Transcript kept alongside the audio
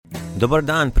Dobar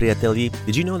dan, приятели.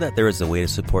 Did you know that there is a way to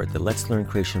support the Let's Learn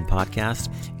Croatian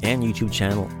podcast and YouTube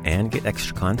channel and get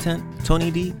extra content? Tony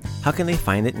D, how can they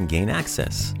find it and gain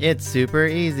access? It's super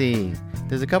easy.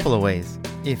 There's a couple of ways.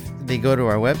 If they go to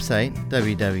our website,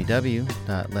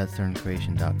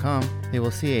 www.letslearncroatian.com, they will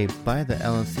see a Buy the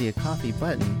LLC a Coffee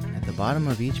button at the bottom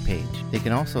of each page. They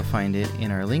can also find it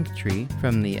in our link tree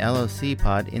from the LOC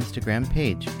Pod Instagram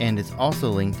page, and it's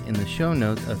also linked in the show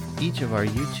notes of each of our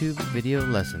YouTube video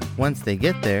lessons. Once they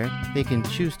get there, they can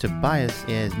choose to buy us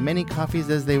as many coffees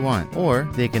as they want, or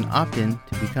they can opt in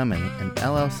to become an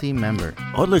LLC member.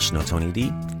 Odlično, Tony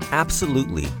D.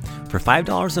 Absolutely. For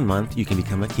 $5 a month, you can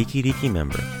become a Kikiriki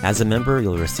member. As a member,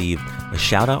 you'll receive a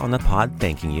shout out on the pod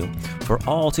thanking you for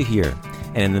all to hear.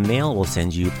 And in the mail, we'll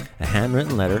send you a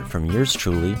handwritten letter from yours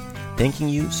truly, thanking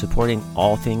you, supporting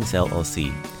all things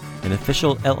LLC, an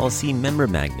official LLC member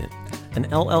magnet, an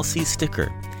LLC sticker,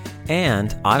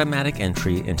 and automatic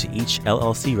entry into each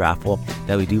LLC raffle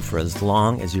that we do for as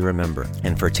long as you remember.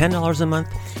 And for $10 a month,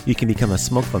 you can become a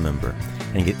Smokeful member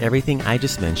and get everything I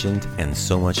just mentioned and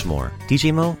so much more.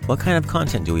 DJ Mo, what kind of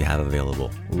content do we have available?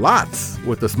 Lots!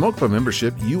 With the Smokeful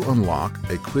membership, you unlock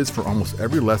a quiz for almost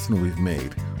every lesson we've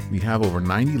made. We have over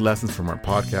 90 lessons from our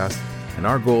podcast, and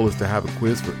our goal is to have a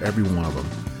quiz for every one of them.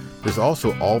 There's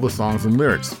also all the songs and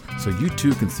lyrics, so you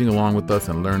too can sing along with us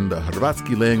and learn the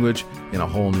Hrvatski language in a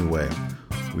whole new way.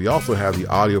 We also have the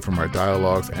audio from our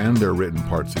dialogues and their written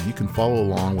parts, so you can follow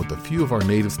along with a few of our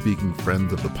native-speaking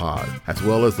friends of the pod, as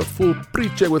well as the full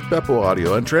Priče with Beppo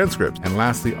audio and transcripts. And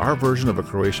lastly, our version of a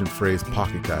Croatian phrase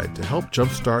pocket guide to help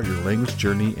jumpstart your language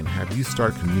journey and have you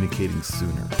start communicating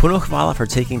sooner. Puno hvala for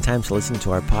taking time to listen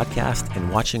to our podcast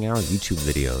and watching our YouTube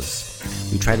videos.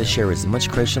 We try to share as much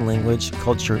Croatian language,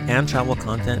 culture, and travel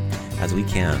content as we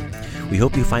can. We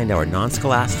hope you find our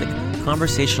non-scholastic,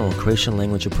 conversational Croatian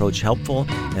language approach helpful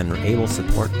and are able to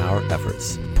support our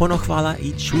efforts. Puno hvala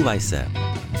I čuvaj se.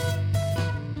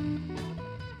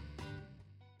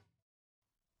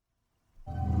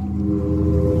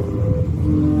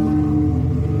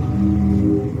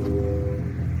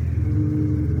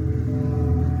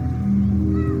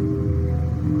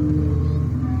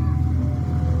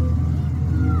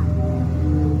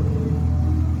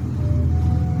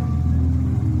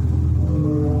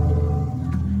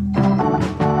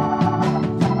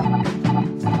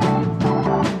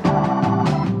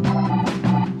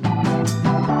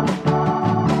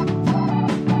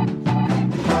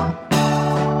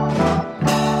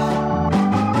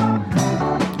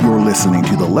 Listening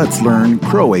to the Let's Learn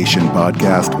Croatian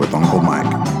podcast with Uncle Mike.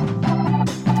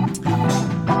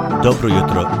 Dobro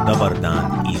jutro, dobar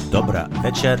dan I dobra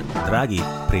večer, dragi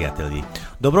prijatelji.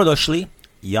 Dobrodošli,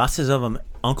 ja se zovem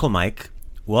Uncle Mike.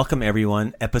 Welcome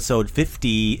everyone. Episode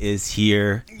 50 is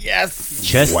here. Yes!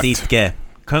 Čestitke.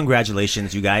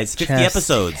 Congratulations, you guys. 50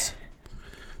 episodes.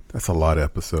 That's a lot of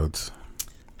episodes.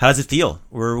 How does it feel?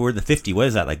 We're the 50. What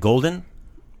is that, like golden?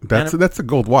 That's a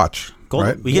gold watch. Gold,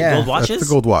 right? We get gold watches? That's the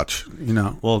gold watch, you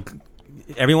know. Well,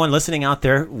 everyone listening out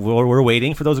there, we're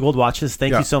waiting for those gold watches.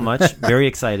 Thank you so much. Very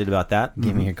excited about that.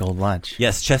 Give me your gold watch.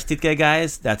 Yes, Čestitke,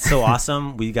 guys. That's so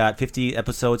awesome. We got 50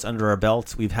 episodes under our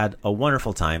belt. We've had a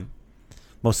wonderful time,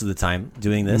 most of the time,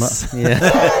 doing this.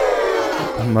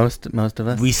 Most of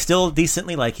us. We still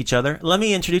decently like each other. Let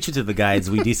me introduce you to the guys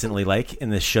we decently like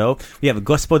in this show. We have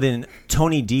Gospodin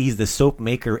Tony D. He's the soap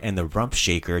maker and the rump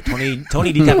shaker.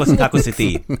 Tony D. Kako si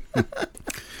ti?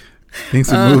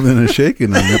 Things are moving and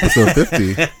shaking on episode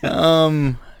 50.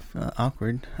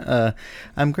 Awkward.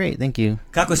 I'm great, thank you.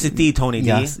 Kako si ti, Tony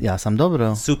D? Ja sam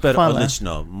dobro. Super, Hvala.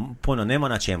 odlično. Puno, nema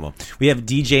na čemu. We have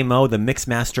DJ Mo, the mix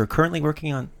master, currently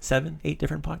working on 7-8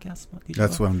 different podcasts. DJ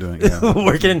That's Mo? what I'm doing, yeah.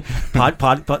 Working in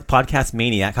podcast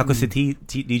maniac. Kako si ti,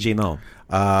 DJ Mo?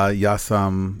 Ja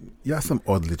sam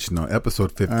odlično.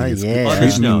 Episode 50 is yeah.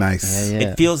 treating me nice. Yeah.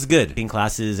 It feels good. In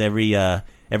classes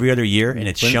every other year, and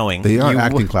it's showing. They are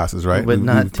acting classes, right? would We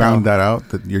not found tell. that out,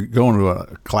 that you're going to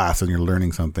a class and you're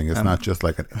learning something. It's not just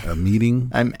like a meeting.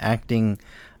 I'm acting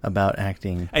about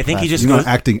acting. I think he just You're goes,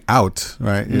 not acting out,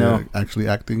 right? No. You're actually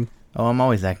acting. Oh, I'm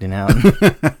always acting out.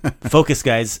 focus,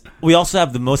 guys. We also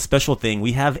have the most special thing.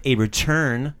 We have a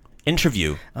return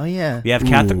interview. Oh, yeah. We have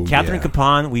Catherine yeah.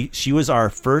 Capon. She was our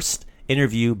first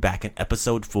interview back in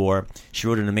episode 4. She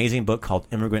wrote an amazing book called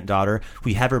Immigrant Daughter.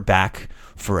 We have her back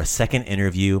for a second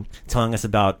interview, telling us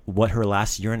about what her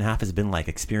last year and a half has been like,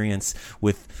 experience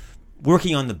with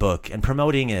working on the book and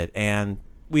promoting it. And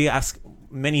we ask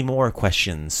many more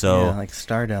questions. So, Yeah, like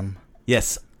stardom.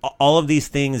 yes, all of these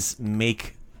things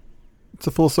make... It's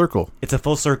a full circle. It's a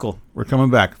full circle. We're coming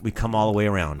back. We come all the way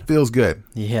around. Feels good.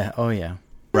 Yeah, oh, yeah.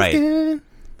 Right. Good.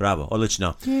 Bravo.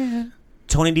 Odlično. Yeah.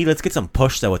 Tony D, let's get some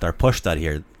pushta with our pushta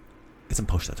here. Get some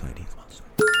pushta, Tony D. Come on.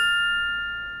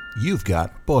 You've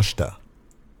got Posta.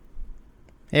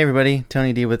 Hey everybody,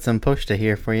 Tony D with some Posta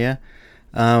here for you.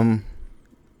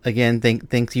 Again,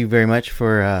 thank you very much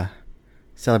for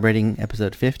celebrating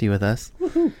episode 50 with us.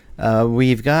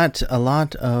 We've got a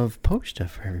lot of Posta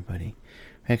for everybody.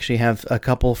 We actually have a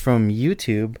couple from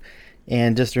YouTube,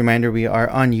 and just a reminder, we are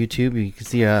on YouTube. You can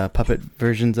see puppet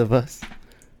versions of us.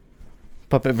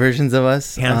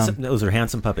 Handsome, those are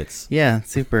handsome puppets. Yeah,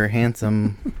 super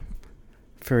handsome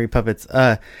furry puppets.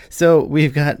 So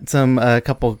we've got some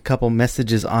couple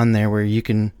messages on there where you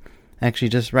can actually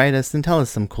just write us and tell us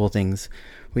some cool things.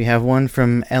 We have one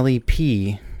from Ellie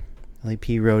P. Ellie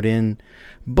P wrote in,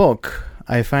 book.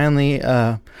 I found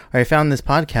this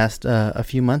podcast a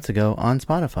few months ago on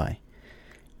Spotify,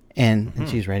 and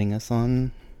she's writing us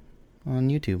on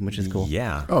YouTube, which is cool.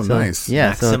 Yeah. Oh, So, nice.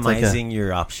 Yeah, so it's like Maximizing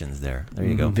your options there. There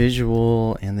you go.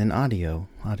 visual and then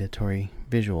auditory,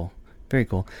 visual. Very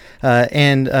cool.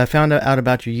 And found out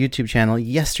about your YouTube channel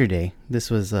yesterday.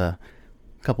 This was a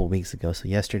couple weeks ago, so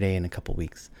yesterday and a couple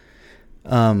weeks.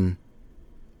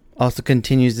 Also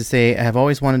continues to say, I have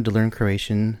always wanted to learn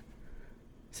Croatian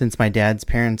since my dad's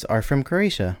parents are from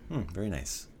Croatia. Very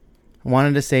nice. I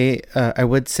wanted to say, I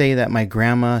would say that my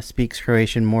grandma speaks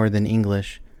Croatian more than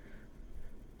English,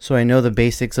 so I know the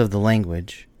basics of the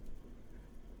language.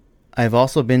 I've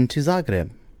also been to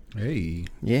Zagreb. Hey.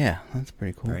 Yeah, that's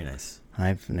pretty cool. Very nice.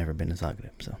 I've never been to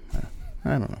Zagreb, so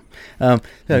I don't know.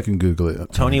 You can Google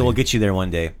it. Tony will get you there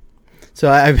one day. So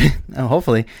I've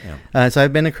hopefully. Yeah. So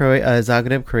I've been to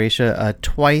Zagreb, Croatia,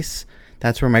 twice.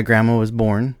 That's where my grandma was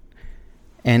born,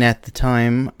 and at the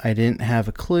time I didn't have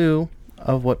a clue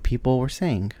of what people were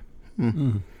saying.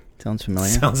 Sounds familiar.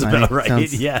 Sounds about right.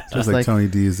 Sounds Yeah. Just like Tony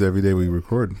D's every day we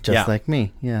record. just Yeah. like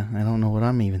me. Yeah, I don't know what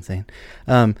I'm even saying.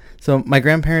 So my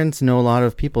grandparents know a lot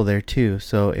of people there too.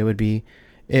 So it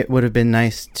would have been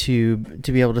nice to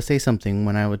be able to say something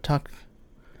when I would talk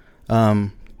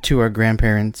to our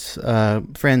grandparents,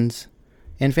 friends,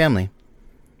 and family.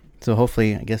 So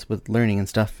hopefully, I guess with learning and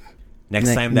stuff.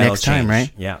 Next time that'll next time, change.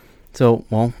 right? Yeah. So,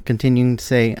 well, continuing to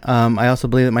say, I also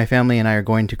believe that my family and I are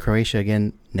going to Croatia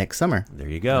again next summer. There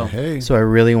you go. Hey. So I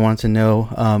really want to know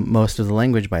most of the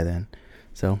language by then.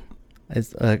 So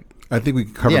it's I think we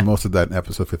covered Yeah. most of that in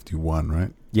episode 51,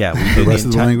 right? Yeah. We The did rest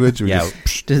of the language? Yeah.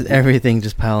 just everything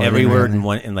just piled Every in word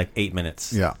there. in like 8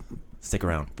 minutes. Yeah. Stick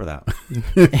around for that.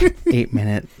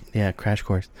 8-minute crash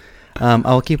course.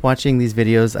 I'll keep watching these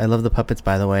videos. I love the puppets,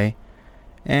 by the way,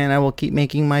 and I will keep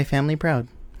making my family proud.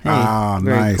 Hey,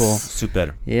 very nice. cool.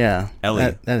 Super. Yeah,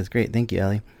 Ellie. that is great. Thank you,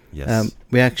 Ellie. Yes.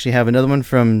 We actually have another one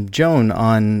from Joan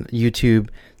on YouTube.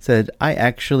 Said, I'm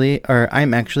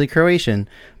actually Croatian,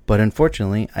 but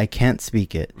unfortunately I can't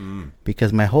speak it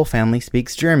because my whole family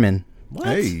speaks German. What?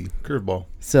 Hey, curveball.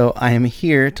 So I am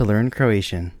here to learn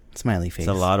Croatian. Smiley face. It's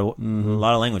a lot of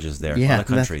languages there. Yeah, a lot of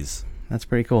countries. That's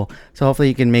pretty cool. So hopefully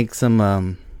you can make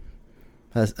some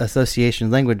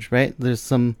association language, right? There's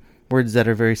some words that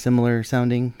are very similar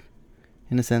sounding,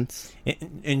 in a sense.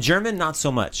 In German, not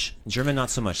so much.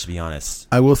 To be honest.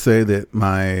 I will say that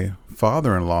my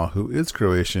father-in-law, who is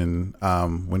Croatian,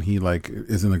 when he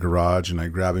is in the garage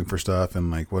and grabbing for stuff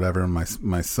and whatever,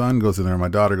 my son goes in there, my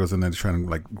daughter goes in there to try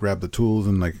and grab the tools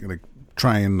and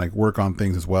try and work on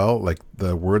things as well.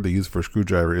 The word they use for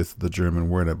screwdriver is the German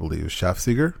word, I believe,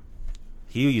 Schafzieger.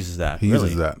 He uses that. He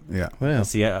really? uses that. Yeah, Wow.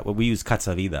 See, we use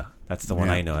Katsavida. That's the one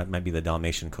Yeah. I know. It might be the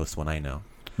Dalmatian coast one I know.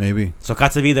 maybe. So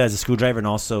Katsavida is a screwdriver and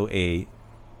also a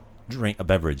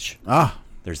beverage.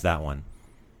 There's that one.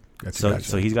 Gotcha.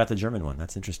 So he's got the German one.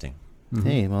 That's interesting.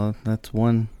 Hey, well, that's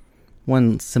one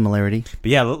similarity.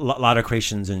 But yeah, a lot of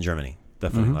Croatians in Germany.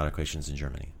 Definitely a lot of Croatians in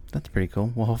Germany. That's pretty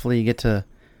cool. Well, hopefully you get to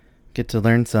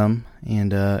learn some,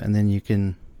 and then you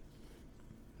can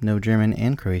know German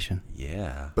and Croatian.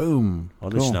 Yeah. Boom.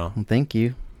 Odlično. Well, thank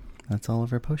you. That's all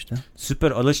of our posta.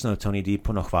 Super odlično, Tony D.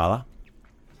 Puno hvala.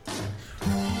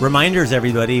 Reminders,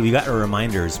 everybody. We got our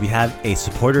reminders. We have a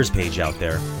supporters page out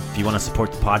there. If you want to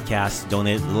support the podcast,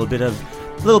 donate a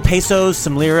little pesos,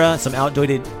 some lira, some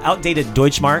outdated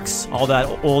Deutschmarks, all that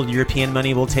old European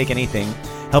money. We'll take anything.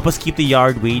 Help us keep the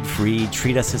yard weed free.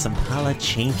 Treat us to some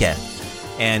palachinka.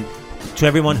 And to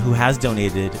everyone who has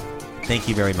donated, thank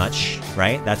you very much.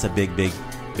 Right? That's a big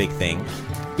thing.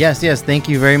 Yes. Thank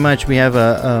you very much. We have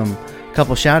a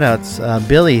couple shout outs.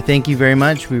 Billy, thank you very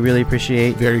much. We really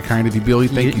appreciate Very kind of you, Billy.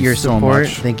 Thank you your so support.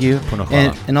 much. Thank you. Puno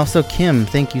hvala. And also Kim,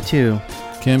 thank you too.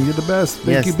 Kim, you're the best. Thank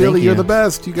Yes, you, Billy. thank You're you. the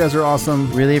best. You guys are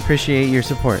awesome. Really appreciate your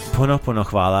support. Puno puno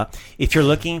hvala. If you're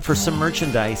looking for some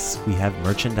merchandise, we have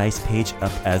merchandise page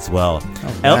up as well.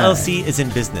 right. LLC is in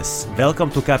business.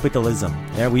 Welcome to capitalism.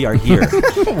 There we are here.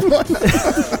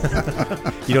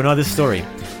 You don't know this story,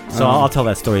 so I'll tell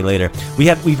that story later.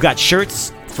 We've got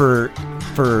shirts for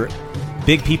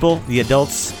big people, the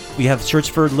adults. We have shirts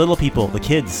for little people, the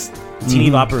kids,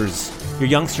 teeny boppers, your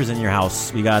youngsters in your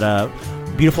house. We got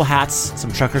beautiful hats,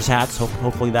 some truckers hats.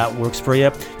 Hopefully that works for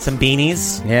you. Some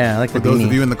beanies. Yeah, I like For the those beanie.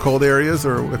 of you in the cold areas,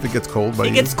 or if it gets cold by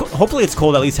you. Hopefully it's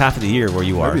cold at least half of the year where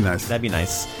you are. That'd be nice. That'd be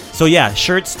nice. So yeah,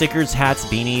 shirts, stickers, hats,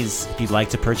 beanies. If you'd like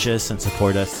to purchase and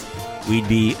support us, we'd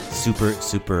be super,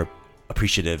 super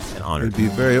appreciative and honored. It'd be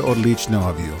very odlično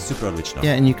of you. Super original.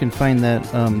 Yeah, and you can find that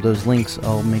those links.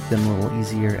 I'll make them a little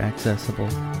easier accessible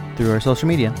through our social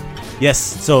media. Yes.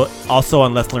 So also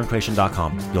on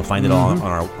letslearncroatian.com, you'll find it all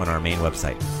on our main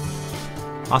website.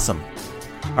 Awesome.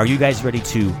 Are you guys ready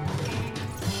to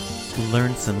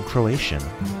learn some Croatian?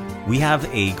 We have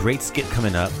a great skit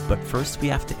coming up, but first we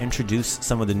have to introduce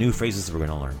some of the new phrases we're going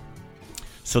to learn.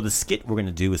 So the skit we're going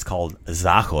to do is called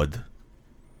Zahod.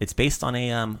 It's based on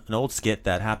an old skit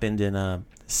that happened in the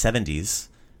 70s.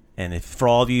 And if for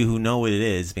all of you who know what it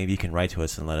is, maybe you can write to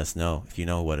us and let us know if you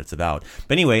know what it's about.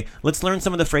 But anyway, let's learn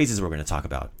some of the phrases we're going to talk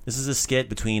about. This is a skit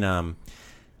between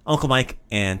Uncle Mike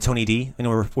and Tony D. I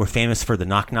know we're famous for the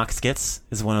Knock Knock skits.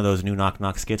 This is one of those new Knock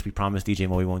Knock skits. We promised DJ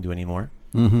Mo we won't do anymore.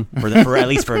 For at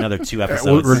least for another 2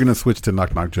 episodes. We're going to switch to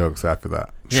knock knock jokes after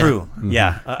that. True.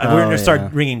 Yeah. We're going to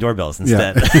start ringing doorbells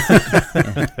instead.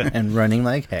 And running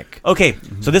like heck. Okay.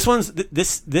 So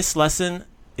this lesson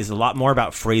is a lot more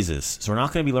about phrases. So we're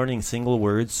not going to be learning single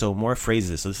words, so more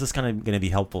phrases. So this is kind of going to be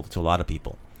helpful to a lot of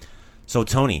people. So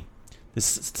Tony, this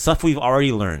stuff we've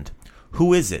already learned.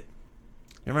 Who is it?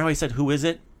 Remember how we said, who is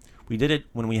it? We did it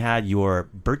when we had your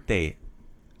birthday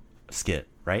skit,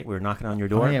 right? We were knocking on your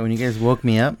door. Oh, yeah, when you guys woke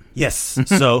me up. Yes.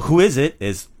 So who is it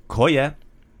is koye,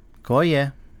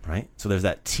 Koye. right? So there's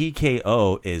that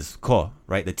TKO is ko,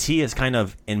 right? The T is kind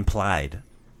of implied.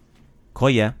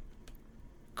 Koye,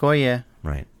 Koye.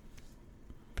 right?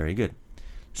 Very good.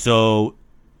 So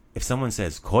if someone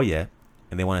says koye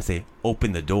and they want to say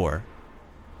open the door,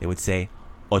 they would say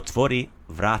otvori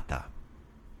vrata.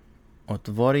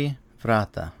 Otvori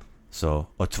vrata. So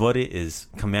otvori is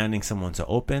commanding someone to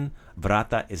open.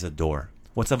 Vrata is a door.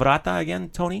 What's a vrata again,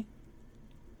 Tony?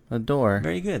 A door.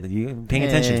 Very good. You paying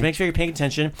attention. Yay. Just make sure you're paying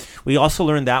attention. We also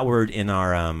learned that word in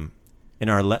our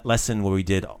lesson where we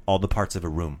did all the parts of a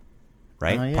room,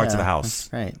 right? Oh, yeah, Parts of a house,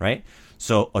 that's right. Right.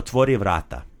 So otvori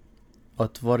vrata.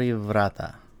 Otvori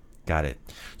vrata. Got it.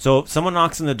 So if someone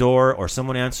knocks on the door or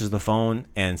someone answers the phone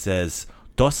and says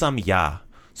to sam ja.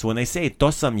 So when they say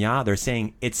to sam ja, they're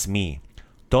saying it's me.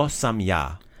 To sam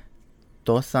ja.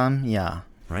 To sam ja.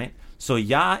 Right? So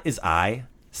ya is I,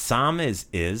 sam is,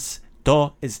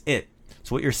 to is it.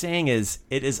 So what you're saying is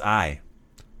it is I.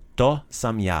 To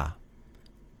sam ja.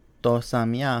 To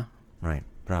sam ja. Right.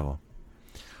 Bravo.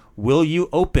 Will you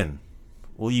open?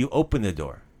 Will you open the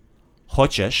door?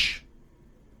 Hočeš.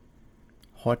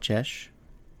 Hočeš.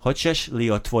 Hočeš li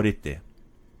otvoriti?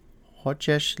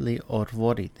 Hočeš li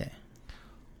otvorite?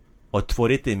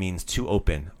 Otvoriti means to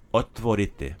open.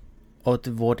 Otvoriti.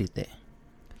 Otvorite.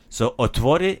 So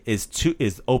otvori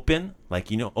is open, like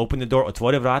open the door.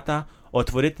 Otvori vrata.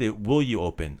 Otvorite, will you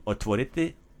open?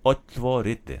 Otvorite,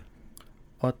 otvorite.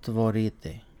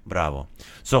 Otvorite. Bravo.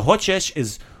 So hočeš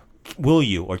is will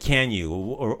you or can you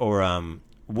or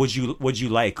would you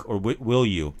like or will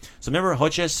you? So remember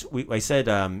hočeš? I said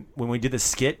when we did the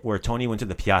skit where Tony went to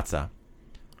the piazza.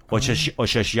 Hočeš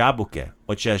jabuke.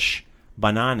 Hočeš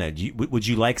banana. Would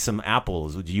you like some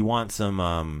apples? Do you want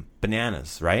some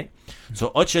bananas? Right. So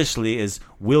hočeš is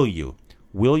will you?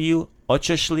 Will you?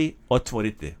 Hočeš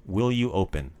otvorite. Will you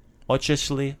open?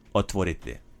 Hočeš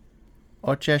otvorite.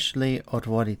 Hočeš li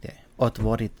otvorite?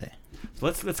 Otvorite. So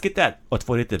let's get that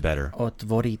otvorite better.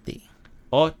 Otvorite.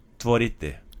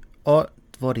 Otvorite.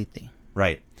 Otvorite.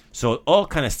 Right. So o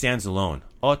kind of stands alone.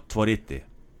 Otvorite.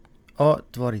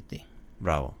 Otvorite.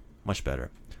 Bravo. Much better.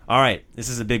 All right. This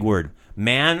is a big word.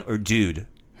 Man or dude.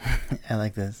 I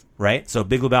like this. Right? So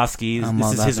Big Lebowski, I'm this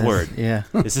all is about his this. word. Yeah.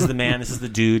 This is the man. This is the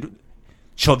dude.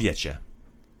 Čovječe.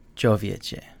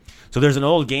 Čovječe. So there's an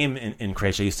old game in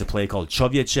Croatia I used to play called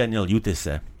Čovječe ne ljuti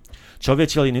se.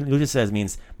 Čovječe ne ljuti se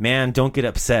means man, don't get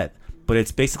upset. But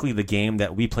it's basically the game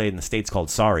that we played in the States called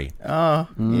Sorry. Oh,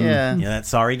 yeah. You know that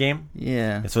Sorry game?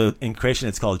 Yeah. So in Croatian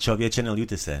it's called Čovječe ne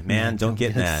ljuti se. Man, don't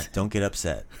get mad. Don't get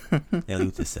upset. Ne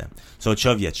ljuti se. So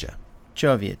Čovječe.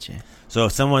 Čovječe. So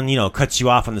if someone, cuts you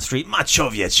off on the street, ma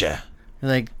čovječe.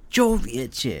 Like,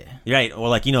 Człowiecze. Right, or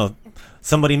like,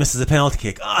 somebody misses a penalty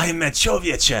kick. I met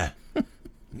Człowiecze.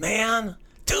 Man,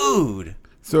 dude.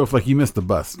 So if like you missed the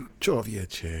bus,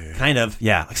 człowiecze. Kind of,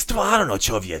 yeah. Like, I don't know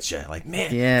Człowiecze. Like,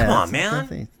 man, Yeah, come on, that's man.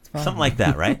 exactly- it's fine. Something like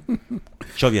that, right?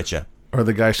 Człowiecze. Or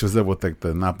the guy shows up with like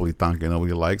the Napolitanka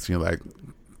nobody likes, and you're like,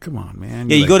 come on, man.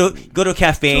 Yeah, you go to a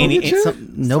cafe and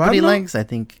Człowiecze? Nobody Slavno? likes. I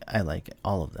think I like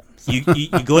all of them. So. you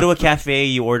go to a cafe,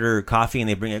 you order coffee and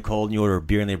they bring it cold, and you order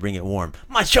beer and they bring it warm.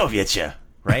 Ma Człowiecze,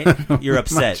 right? You're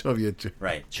upset. Człowiecze.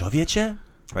 Right. Człowiecze?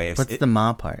 Right. What's the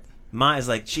ma part? Ma is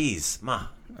like, geez, ma.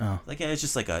 Oh. Like, yeah, it's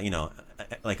just like a,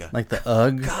 like a, Like the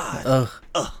ugh? God.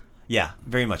 Ugh. yeah,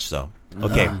 very much so.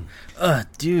 Okay.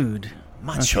 Dude.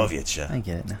 Ma Człowiecze. I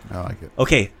get it now. I like it.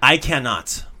 Okay, I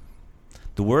cannot.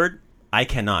 The word I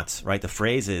cannot, right? The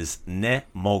phrase is ne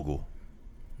mogu.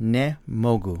 Ne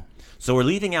mogu. So we're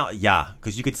leaving out ya,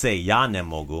 because you could say ya ne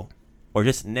mogu, or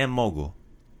just ne mogu.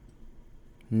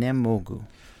 Ne mogu.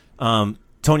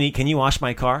 Tony, can you wash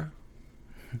my car?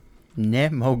 Ne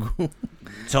mogu.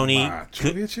 Tony,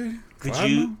 Człowiecze?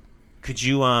 could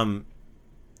you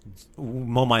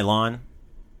mow my lawn?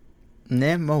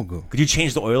 Ne mogu. Could you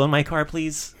change the oil in my car,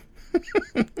 please?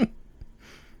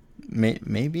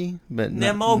 Maybe, but Ne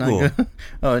not mogu. good.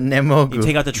 Oh, ne mogu. You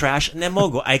take out the trash? Ne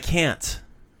mogu. I can't.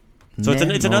 So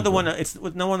Ne it's another mogu. one. It's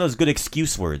one of those good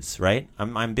excuse words, right?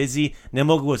 I'm busy. Ne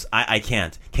mogu was I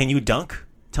can't. Can you dunk,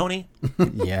 Tony?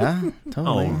 Yeah,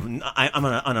 totally. I'm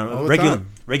on a All the time.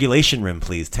 regulation rim,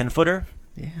 please. 10-footer.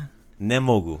 Yeah. Ne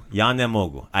mogu. Ya ne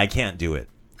mogu. I can't do it.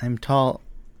 I'm tall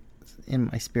in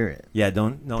my spirit. Yeah,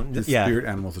 don't. His Yeah, spirit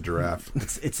animal's a giraffe.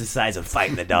 it's the size of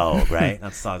fighting the dog, right?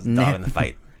 That's the dog in the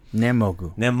fight. Ne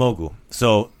mogu. Ne mogu.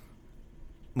 So,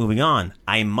 moving on.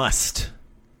 I must.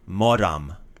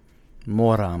 Moram.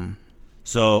 Moram.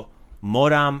 So,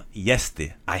 moram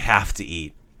jesti. I have to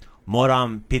eat.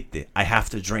 Moram piti. I have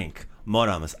to drink.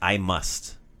 Moram is I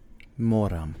must.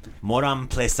 Moram. Moram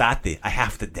plesati. I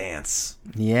have to dance.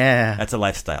 Yeah. That's a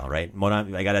lifestyle, right?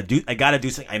 Moram. I gotta do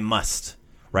something. I must.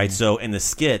 Right. So in the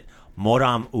skit,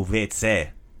 moram uvetse.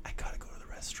 I gotta go to the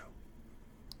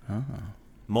restroom.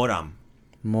 Moram.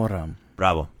 Moram.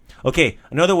 Bravo. Okay.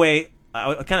 Another way.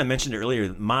 I kind of mentioned it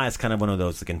earlier. Ma is kind of one of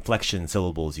those like inflection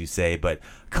syllables you say, but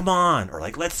come on or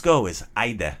like let's go is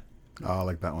aide. Oh, I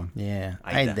like that one. Yeah.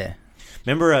 Aide. Aide.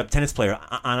 Remember a tennis player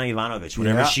Ana Ivanovic?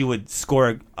 Whenever Yeah. she would score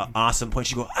an awesome point,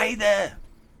 she'd go aide.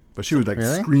 But she would like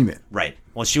Really? scream it. Right.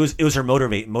 Well, it was her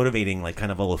motivating like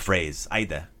kind of a little phrase.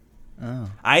 Aide. Oh.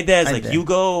 Aide is like Aide. you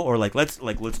go or like let's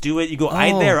do it. You go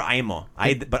aide or aimo.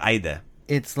 Aide, but aide.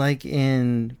 It's like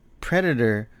in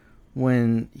Predator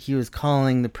when he was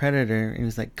calling the Predator. He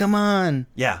was like, "Come on."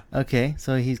 Yeah. Okay,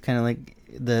 so he's kind of like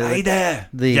Aide.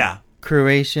 the Yeah.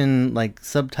 Croatian like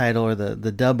subtitle or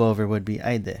the dub over would be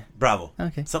Aide. Bravo.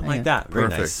 Okay, Something I like got that. Very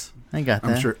Perfect. nice. I got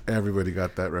that. I'm sure everybody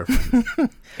got that reference.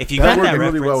 If you that got worked that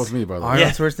really reference, well with me, by the way. Arnold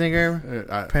Yeah.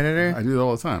 Schwarzenegger, Predator. I do it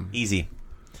all the time. easy.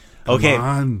 Come Okay.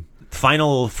 on.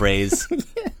 Final phrase.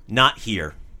 Not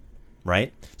here.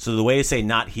 Right? So the way to say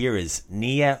not here is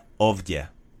nije ovdje.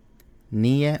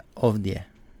 Nije ovdje.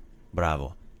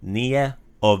 Bravo. Nije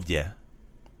ovdje.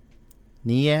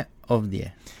 Nije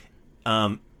ovdje.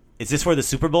 Is this where the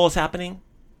Super Bowl is happening?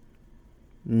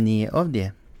 Nije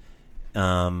ovdje.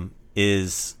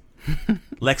 Is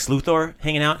Lex Luthor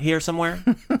hanging out here somewhere?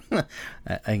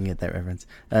 I can get that reference.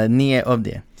 Nije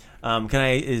ovdje.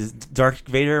 Is Darth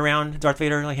Vader around? Darth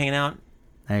Vader like hanging out?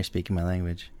 Now you're speaking my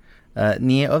language.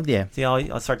 Nije ovdje. See,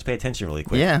 I'll start to pay attention really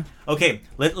quick. Yeah. Okay,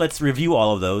 let's review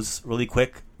all of those really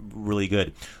quick, really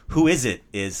good. Who is it?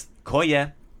 Is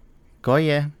koje.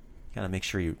 Koje. Gotta make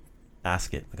sure you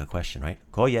ask it like a question, right?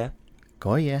 Koje.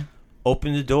 Koje.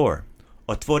 Open the door.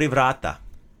 Otvori vrata.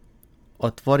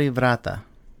 Otvori vrata.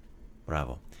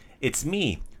 Bravo. It's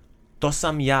me. To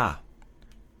sam ja.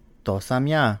 To sam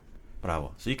ja.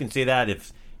 Bravo. So you can say that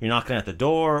if you're knocking at the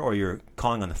door or you're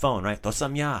calling on the phone, right? To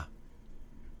sam ja.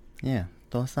 Yeah.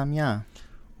 To sam ja.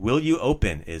 Will you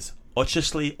open is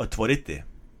očešli otvorite.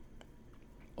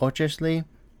 Očešli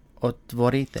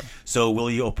otvorite. So will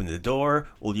you open the door?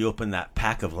 Will you open that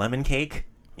pack of lemon cake?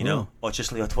 You know,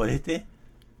 očešli otvorite.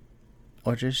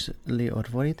 Očešli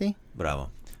otvorite? Bravo.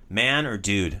 Man or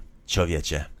dude?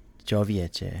 Čovječe.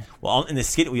 Čovječe. Well, in the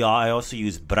skit, I also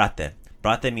use brate.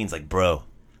 Brate means like bro.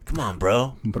 Come on,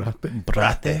 bro.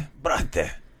 Brate. Brate.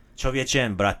 Čovječe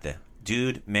and brate.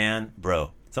 Dude, man,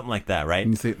 bro. Something like that, right?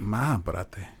 And you say, ma,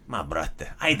 brate. Ma brate.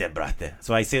 Ajde, brate.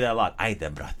 So I say that a lot. Ajde,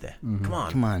 brate. Come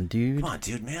on. Come on, dude. Come on,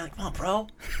 dude, man. Come on, bro.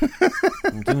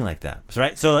 I'm doing like that. So,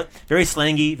 right? So very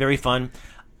slangy, very fun.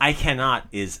 I cannot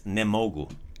is ne mogu.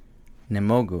 Ne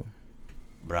mogu.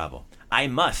 Bravo. I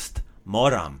must.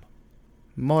 Moram.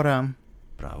 Moram.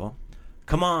 Bravo.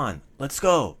 Come on, let's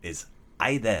go is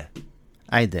ajde.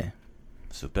 Ajde.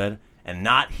 Super. And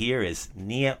not here is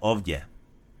nije ovdje.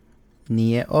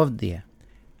 Nije ovdje.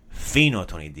 Fino,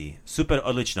 Tony D. Super,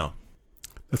 odlično.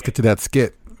 Let's get to that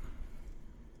skit.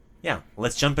 Yeah,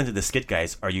 let's jump into the skit,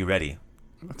 guys. Are you ready?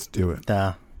 Let's do it.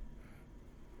 Da.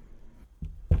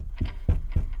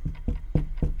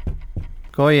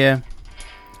 Ko je?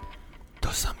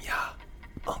 To sam ja,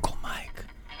 Uncle Mike.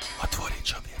 Otvori,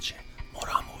 čovječe.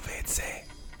 Moram u WC.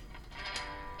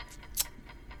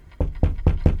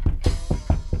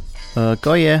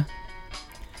 Ko je?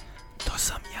 To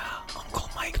sam ja, Uncle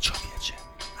Mike, čovječe.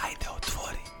 Ajde,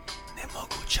 otvori. Ne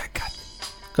mogu čekat.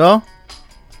 Ko?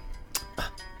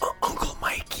 Uncle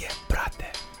Mike je, brate.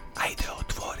 Ajde,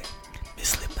 otvori.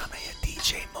 Mislim da me je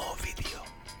DJ Mo vidio.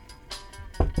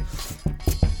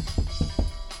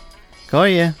 Ko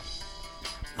je?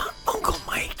 Ma, Uncle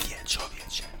Mike je,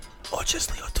 čovječe. Hoćeš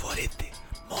li otvoriti?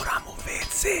 Moram u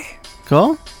WC.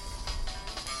 Ko?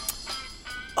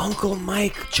 Uncle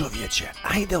Mike, čovječe.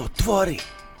 Ajde, otvori.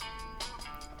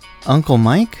 Uncle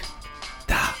Mike?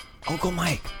 Da, Uncle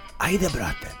Mike. Ajde,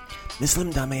 brate.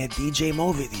 Mislim da me je DJ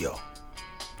Mo vidio.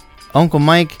 Uncle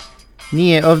Mike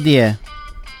nije ovdje.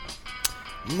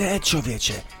 Ne,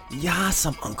 čovječe. Ja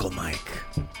sam Uncle Mike.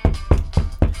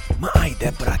 Ma,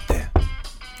 ajde, brate.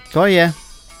 Ko je?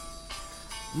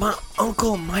 Ma,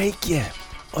 Uncle Mike je.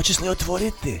 Hoćeš li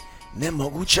otvoriti? Ne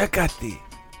mogu čekati.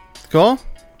 Ko?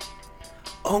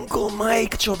 Uncle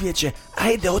Mike, čovječe.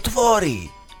 Ajde, otvori.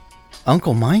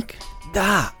 Uncle Mike?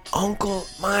 Da, Uncle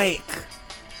Mike.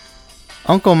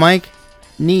 Uncle Mike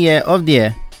nije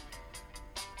ovdje.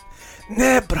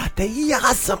 Ne, brate,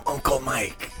 ja sam Uncle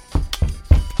Mike.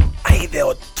 Ajde,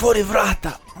 otvori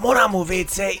vrata. Moram u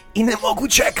WC i ne mogu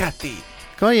čekati.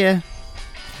 Ko je?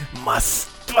 Ma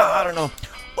stvarno,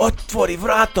 otvori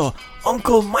vrato.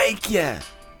 Uncle Mike je.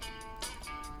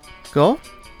 Ko?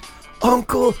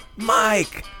 Uncle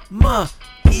Mike.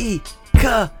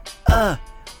 M-I-K-E.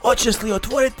 Hoćeš li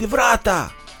otvoriti vrata?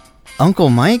 Uncle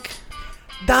Mike?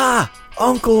 Da,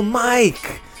 Uncle Mike.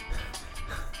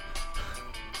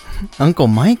 Uncle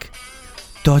Mike?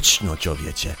 Točno,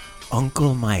 čovječe.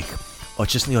 Uncle Mike.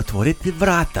 Hoćeš li otvoriti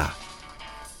vrata?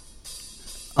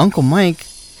 Uncle Mike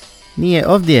nije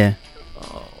ovdje.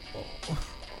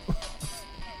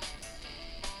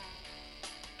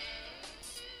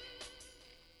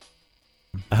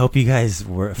 I hope you guys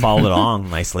followed along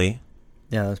nicely.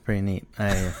 Yeah, that was pretty neat.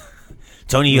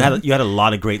 Tony, you had a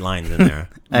lot of great lines in there.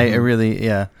 I really,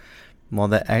 yeah. Well,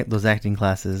 those acting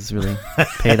classes really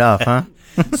paid off, huh?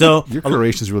 So Your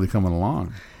Croatian's really coming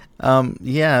along.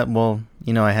 Yeah, well,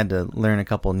 I had to learn a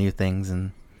couple new things,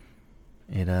 and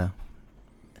it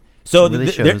so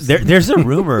really shows. there's a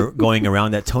rumor going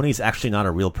around that Tony's actually not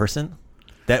a real person.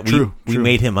 That True. we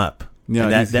made him up. Yeah,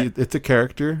 And it's a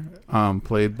character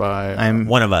played by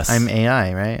one of us. I'm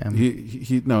AI,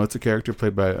 right? no, it's a character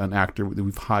played by an actor that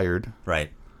we've hired. Right.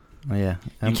 Oh, yeah.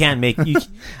 You can't make.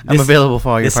 I'm available for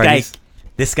all your parties.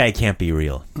 This guy can't be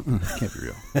real. Can't be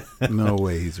real. No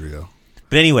way he's real.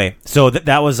 But anyway, so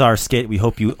that was our skit. We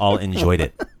hope you all enjoyed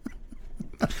it.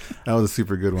 That was a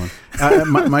super good one.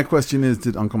 My question is,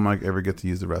 did Uncle Mike ever get to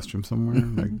use the restroom somewhere?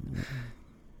 Like,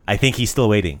 I think he's still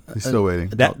waiting. he's still waiting.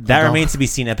 That remains to be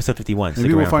seen. Episode 51.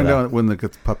 Maybe we'll find out when it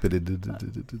gets puppeted.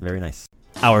 Very nice.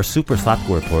 Our Super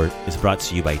Slapko Report is brought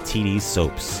to you by TD's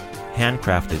Soaps.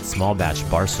 Handcrafted small batch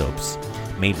bar soaps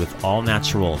made with all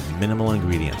natural, minimal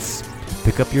ingredients.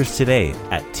 Pick up yours today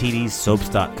at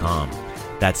tdssoaps.com.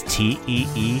 That's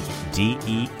TEEDEES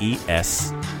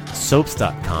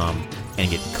soaps.com and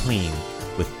get clean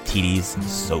with TD's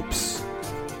Soaps.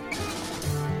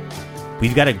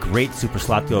 We've got a great Super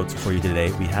Slotko for you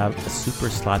today. We have a Super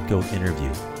Slotko interview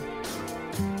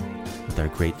with our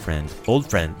great friend, old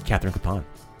friend, Catherine Capon.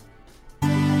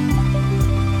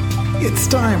 It's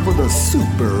time for the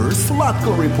Super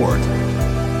Slotko Report.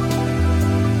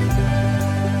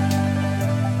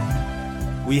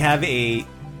 We have a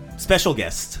special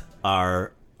guest,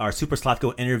 our Super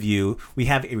Slotko interview. We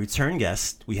have a return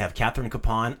guest. We have Catherine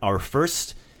Capon. Our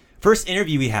first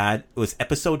interview we had was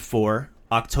episode 4,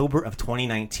 October of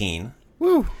 2019.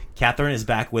 Woo! Catherine is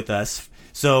back with us.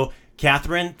 So,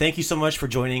 Catherine, thank you so much for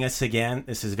joining us again.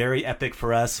 This is very epic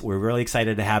for us. We're really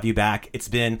excited to have you back. It's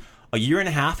been a year and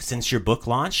a half since your book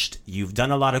launched. You've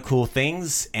done a lot of cool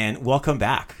things, and welcome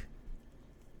back.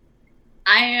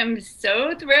 I am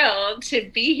so thrilled to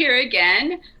be here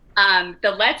again.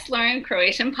 The Let's Learn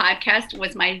Croatian podcast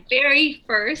was my very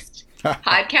first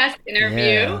podcast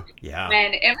interview Yeah.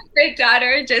 when Immigrant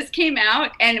Daughter just came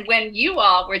out and when you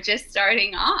all were just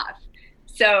starting off.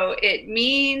 So it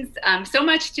means so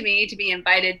much to me to be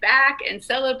invited back and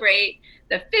celebrate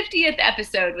the 50th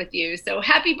episode with you. So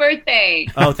happy birthday.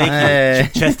 Oh, thank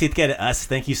you. Chestitke to us.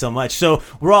 Thank you so much. So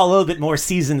we're all a little bit more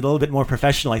seasoned, a little bit more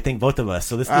professional, I think, both of us.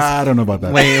 So this I don't know about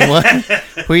that. Wait, what?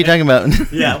 Who are you talking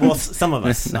about? Yeah, well, some of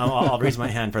us. I'll raise my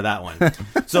hand for that one.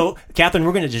 So, Catherine,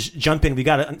 we're going to just jump in. We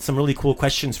got some really cool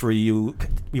questions for you.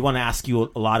 We want to ask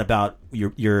you a lot about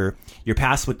your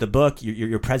past with the book,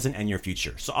 your present, and your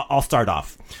future. So I'll start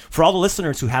off. For all the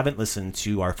listeners who haven't listened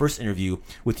to our first interview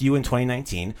with you in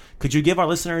 2019, could you give our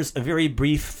listeners a very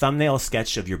brief thumbnail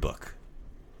sketch of your book?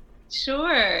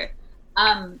 Sure.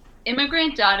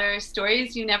 Immigrant Daughter,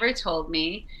 Stories You Never Told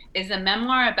Me is a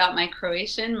memoir about my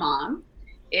Croatian mom.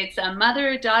 It's a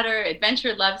mother-daughter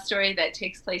adventure love story that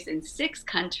takes place in 6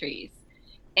 countries.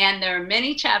 And there are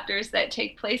many chapters that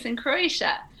take place in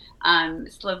Croatia.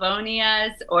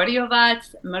 Slavonia's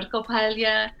Oriovac,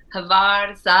 Mrkopalja,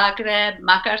 Hvar, Zagreb,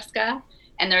 Makarska.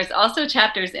 And there's also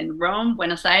chapters in Rome,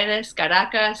 Buenos Aires,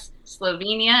 Caracas,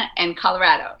 Slovenia, and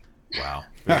Colorado. Wow.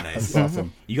 Very nice. That's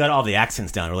awesome. You got all the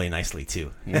accents down really nicely,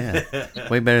 too. Yeah,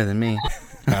 way better than me.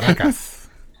 Caracas.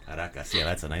 Caracas. Yeah,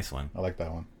 that's a nice one. I like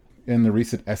that one. In the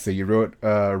recent essay you wrote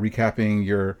recapping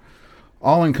your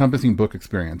all-encompassing book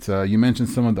experience, you mentioned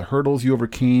some of the hurdles you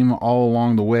overcame all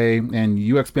along the way, and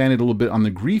you expanded a little bit on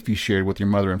the grief you shared with your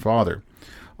mother and father.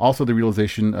 Also, the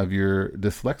realization of your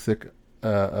dyslexic,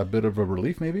 a bit of a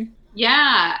relief, maybe?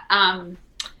 Yeah.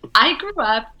 I grew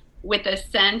up with a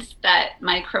sense that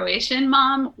my Croatian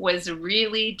mom was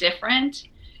really different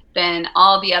than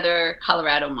all the other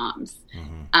Colorado moms.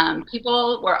 Mm-hmm.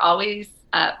 People were always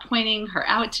pointing her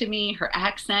out to me, her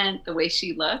accent, the way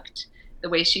she looked, the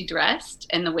way she dressed,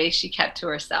 and the way she kept to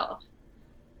herself.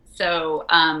 So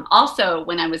also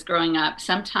when I was growing up,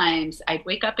 sometimes I'd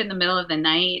wake up in the middle of the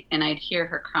night and I'd hear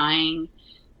her crying,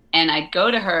 and I'd go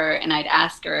to her and I'd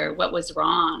ask her what was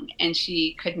wrong, and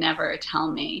she could never tell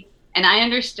me. And I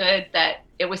understood that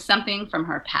it was something from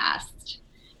her past.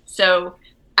 So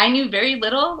I knew very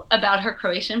little about her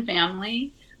Croatian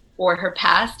family or her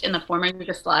past in the former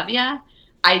Yugoslavia.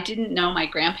 I didn't know my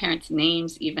grandparents'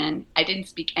 names even. I didn't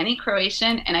speak any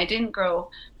Croatian, and I didn't grow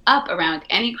up around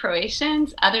any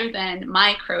Croatians other than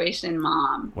my Croatian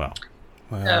mom. Wow.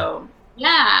 So,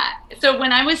 yeah. So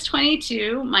when I was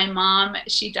 22, my mom,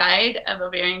 she died of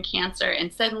ovarian cancer,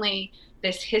 and suddenly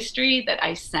this history that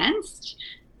I sensed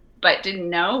but didn't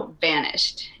know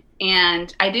vanished.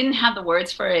 And I didn't have the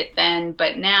words for it then,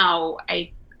 but now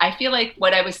I feel like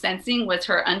what I was sensing was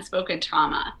her unspoken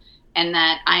trauma, and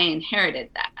that I inherited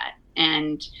that.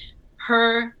 And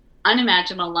her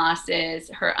unimaginable losses,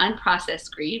 her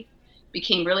unprocessed grief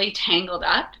became really tangled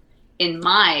up in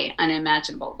my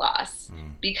unimaginable loss.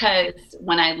 Because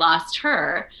when I lost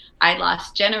her, I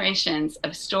lost generations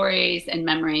of stories and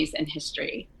memories and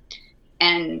history.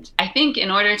 And I think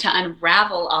in order to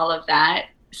unravel all of that,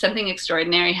 something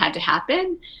extraordinary had to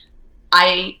happen.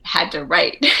 I had to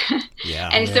write. Yeah.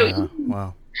 And so,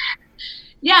 wow.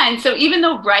 Yeah. And so even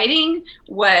though writing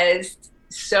was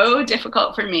so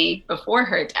difficult for me before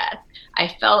her death, I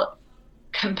felt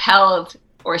compelled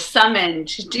or summoned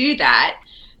to do that.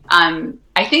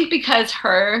 I think because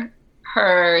her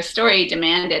story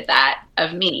demanded that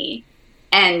of me.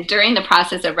 And during the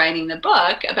process of writing the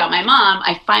book about my mom,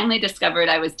 I finally discovered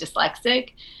I was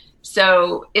dyslexic.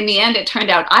 So in the end, it turned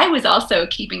out I was also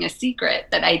keeping a secret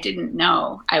that I didn't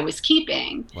know I was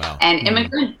keeping. Wow. And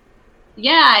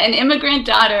an Immigrant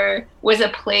Daughter was a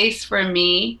place for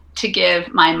me to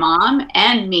give my mom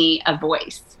and me a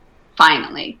voice,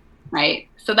 finally, right?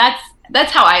 So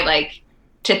that's how I like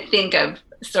to think of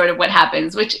sort of what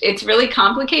happens, which it's really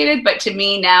complicated, but to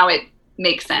me now it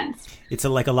makes sense. It's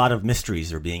like a lot of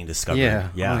mysteries are being discovered. Yeah.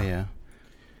 Yeah. Oh, yeah.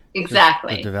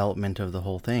 Exactly. The development of the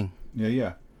whole thing.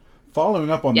 Yeah. Following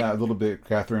up on that a little bit,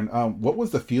 Catherine, what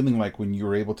was the feeling like when you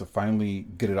were able to finally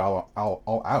get it all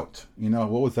out? You know,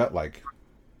 what was that like?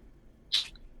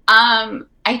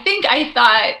 I think I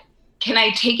thought, can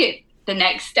I take it the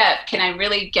next step? Can I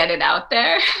really get it out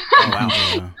there? Oh, wow.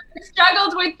 Yeah. I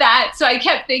struggled with that. So I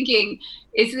kept thinking,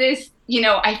 is this,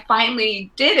 I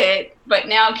finally did it, but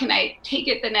now can I take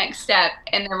it the next step?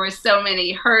 And there were so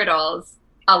many hurdles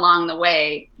along the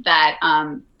way that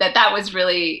that was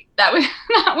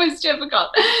difficult.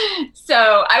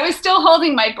 So I was still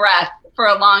holding my breath for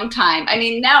a long time. I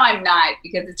mean, now I'm not,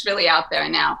 because it's really out there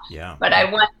now. Yeah. But I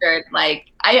wondered,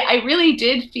 I really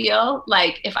did feel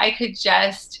like if I could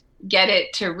just get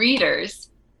it to readers,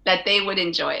 that they would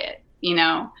enjoy it,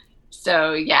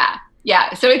 So yeah.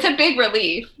 So it's a big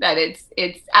relief that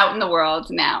it's out in the world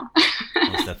now.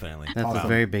 Most definitely. That's a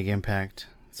very big impact.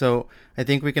 So I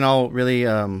think we can all really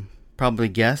probably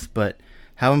guess, but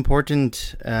How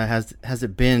important has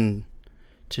it been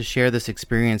to share this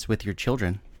experience with your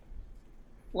children?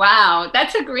 Wow,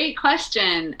 that's a great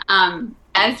question.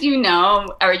 As you know,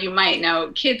 or you might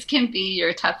know, kids can be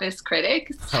your toughest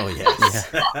critics. Oh,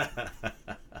 yes.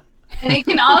 And it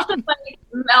can also like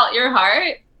melt your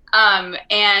heart.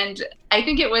 And I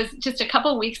think it was just a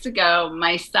couple weeks ago,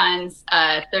 my son's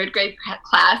third grade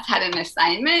class had an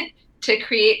assignment to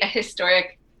create a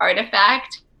historic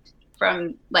artifact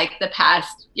from like the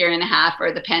past year and a half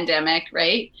or the pandemic,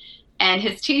 right? And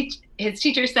his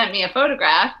teacher sent me a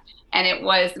photograph, and it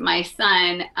was my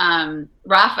son,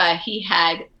 Rafa. He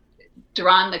had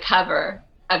drawn the cover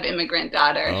of Immigrant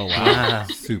Daughter. Oh, wow.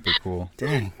 Super cool.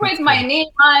 Dang. With my name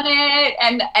on it,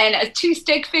 and two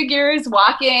stick figures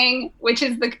walking, which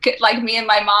is like me and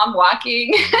my mom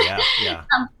walking. Yeah.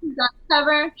 On the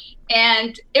cover.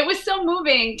 And it was so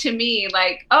moving to me,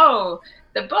 like, oh,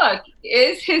 the book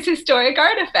is his historic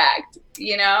artifact,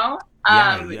 you know?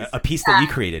 A piece that you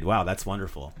created. Wow, that's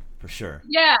wonderful, for sure.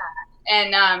 Yeah.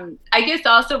 And I guess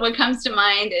also what comes to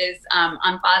mind is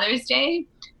on Father's Day,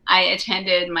 I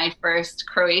attended my first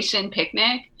Croatian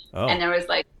picnic. Oh. And there was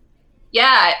like,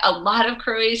 a lot of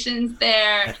Croatians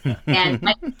there.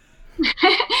 And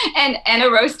and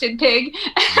a roasted pig.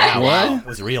 Yeah, wow. It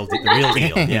was the real deal,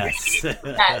 yes.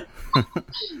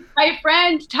 My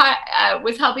friend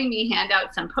was helping me hand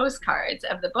out some postcards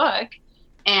of the book,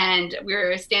 and we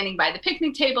were standing by the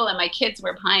picnic table, and my kids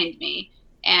were behind me,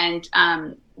 and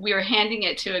we were handing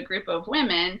it to a group of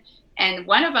women, and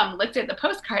one of them looked at the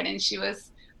postcard, and she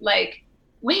was like,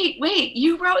 wait,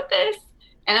 you wrote this?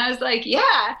 And I was like,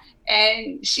 yeah.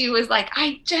 And she was like,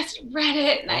 I just read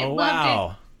it, and I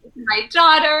loved it. My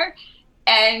daughter.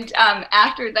 And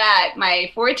after that,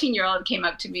 my 14-year-old came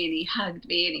up to me and he hugged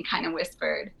me and he kind of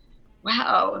whispered,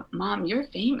 wow, Mom, you're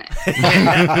famous.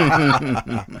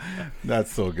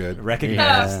 That's so good.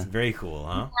 Recognized. Very cool,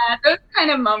 huh? Yeah, those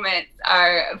kind of moments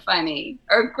are funny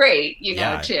or great,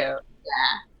 too. Yeah.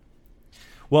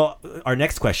 Well, our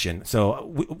next question. So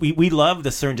we love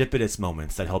the serendipitous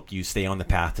moments that helped you stay on the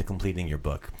path to completing your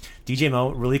book. DJ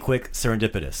Mo, really quick,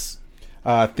 serendipitous.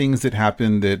 Things that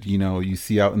happen that, you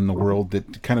see out in the world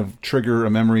that kind of trigger a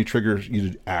memory, trigger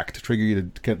you to act, trigger you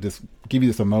to just give you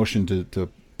this emotion to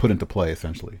put into play,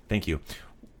 essentially. Thank you.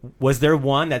 Was there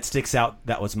one that sticks out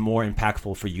that was more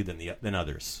impactful for you than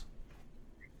others?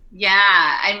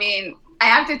 Yeah, I mean, I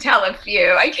have to tell a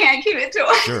few. I can't keep it to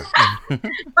one. Sure.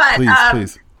 But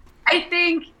Please. I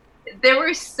think there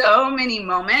were so many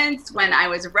moments when I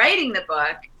was writing the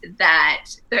book that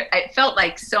I felt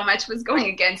like so much was going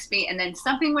against me, and then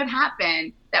something would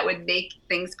happen that would make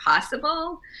things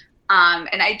possible.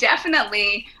 And I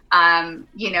definitely, I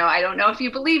don't know if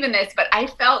you believe in this, but I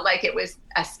felt like it was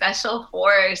a special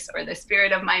force or the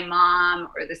spirit of my mom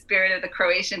or the spirit of the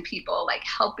Croatian people, like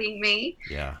helping me.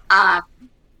 Yeah.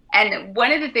 And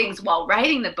one of the things while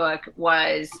writing the book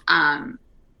was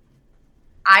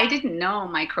I didn't know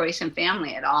my Croatian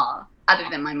family at all, other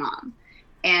than my mom.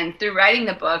 And through writing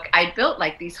the book, I built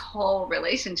like these whole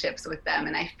relationships with them,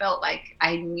 and I felt like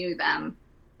I knew them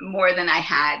more than I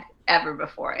had ever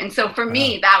before. And so for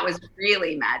me, that was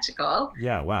really magical.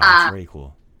 Yeah, wow, that's very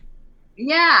cool.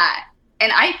 Yeah.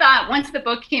 And I thought once the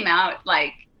book came out,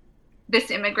 like, this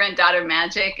immigrant daughter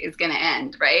magic is going to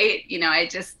end, right?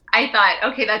 I thought,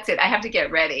 okay, that's it. I have to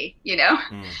get ready,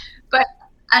 But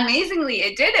amazingly,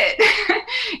 it did it.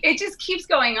 It just keeps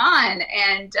going on.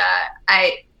 And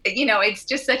it's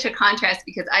just such a contrast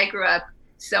because I grew up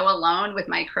so alone with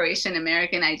my Croatian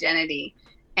American identity.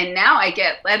 And now I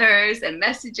get letters and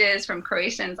messages from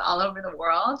Croatians all over the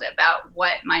world about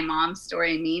what my mom's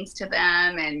story means to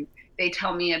them. And they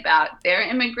tell me about their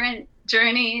immigrant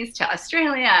journeys to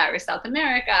Australia or South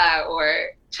America or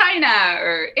China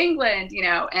or England,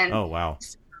 and oh, wow.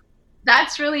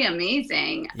 That's really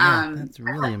amazing. Yeah, that's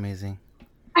really amazing.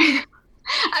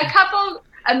 A couple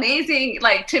amazing,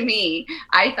 like, to me,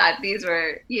 I thought these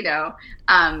were,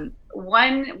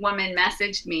 one woman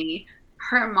messaged me,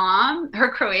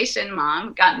 her Croatian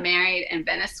mom got married in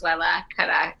Venezuela,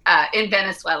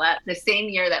 the same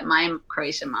year that my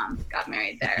Croatian mom got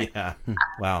married there. Yeah.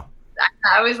 Wow.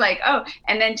 I was like, oh,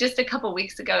 and then just a couple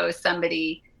weeks ago,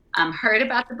 somebody heard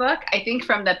about the book, I think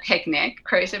from the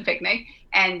Croatian picnic,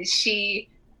 and she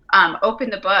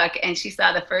opened the book and she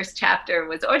saw the first chapter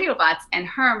was Audiobots, and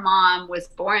her mom was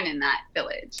born in that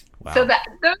village. Wow. So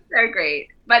those are great.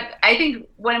 But I think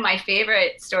one of my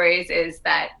favorite stories is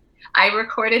that I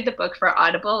recorded the book for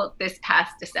Audible this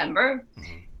past December.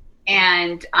 Mm-hmm.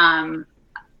 And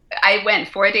I went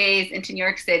 4 days into New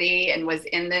York City and was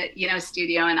in the,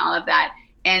 studio and all of that.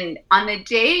 And on the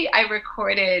day I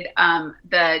recorded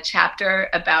the chapter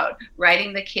about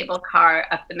riding the cable car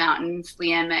up the mountain,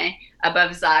 Sljeme,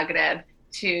 above Zagreb,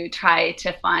 to try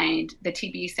to find the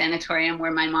TB sanatorium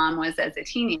where my mom was as a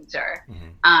teenager.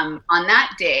 On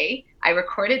that day, I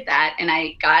recorded that, and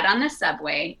I got on the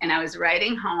subway, and I was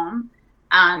riding home,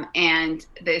 and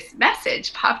this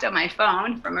message popped on my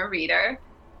phone from a reader,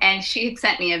 and she had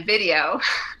sent me a video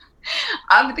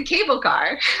of the cable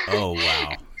car. Oh,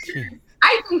 wow.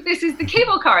 I think this is the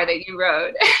cable car that you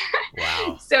rode.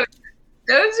 Wow. So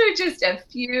those are just a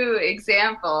few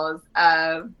examples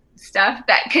of stuff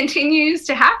that continues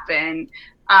to happen,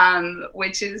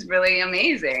 which is really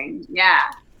amazing. Yeah.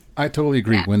 I totally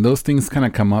agree. Yeah. When those things kind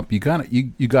of come up, you gotta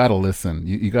listen.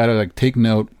 You gotta like take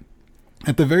note.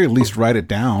 At the very least, write it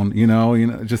down. You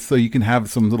know, just so you can have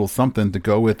some little something to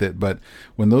go with it. But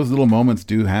when those little moments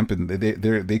do happen,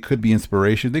 they could be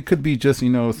inspiration. They could be just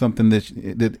something that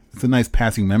it's a nice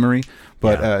passing memory.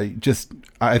 But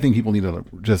I think people need to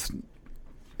just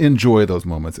enjoy those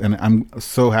moments. And I'm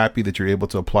so happy that you're able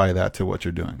to apply that to what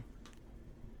you're doing.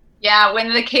 Yeah,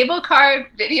 when the cable car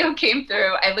video came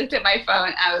through, I looked at my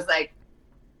phone. I was like,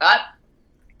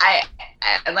 I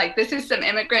like, this is some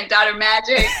immigrant daughter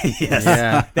magic. Yes,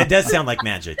 yeah. That does sound like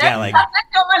magic. There's like something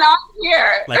going on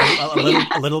here.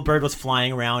 Like a little bird was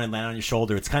flying around and landed on your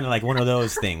shoulder. It's kind of like one of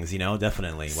those things,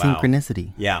 definitely. Wow.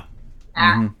 Synchronicity. Yeah.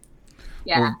 Mm-hmm.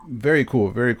 Yeah. Well, very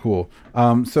cool. Very cool.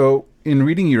 So in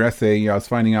reading your essay, I was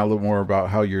finding out a little more about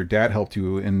how your dad helped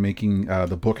you in making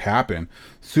the book happen.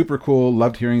 Super cool.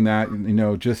 Loved hearing that.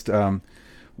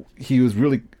 He was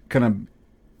really kind of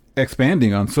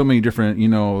expanding on so many different,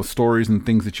 stories and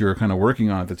things that you were kind of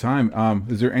working on at the time.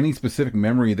 Is there any specific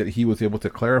memory that he was able to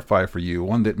clarify for you?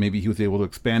 One that maybe he was able to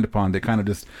expand upon that kind of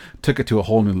just took it to a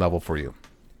whole new level for you?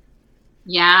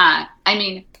 Yeah. I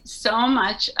mean, so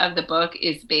much of the book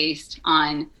is based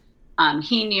on,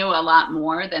 he knew a lot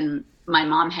more than my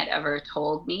mom had ever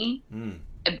told me,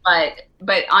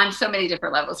 but on so many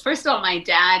different levels. First of all, my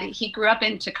dad, he grew up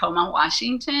in Tacoma,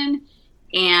 Washington,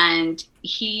 and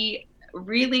he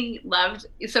really loved,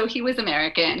 so he was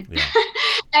American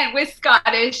and with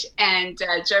Scottish and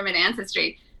German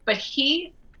ancestry, but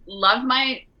he loved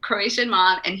my Croatian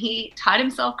mom, and he taught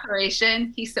himself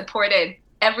Croatian. He supported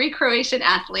every Croatian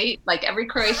athlete, like every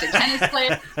Croatian tennis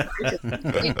player.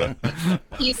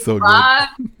 He so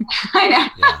loved, I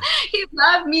know, he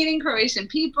loved meeting Croatian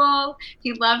people.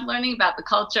 He loved learning about the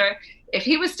culture. If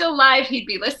he was still alive, he'd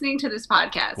be listening to this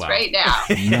podcast right now.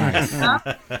 Nice.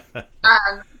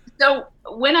 So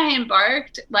when I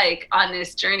embarked on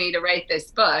this journey to write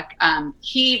this book,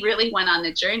 he really went on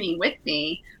the journey with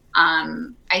me.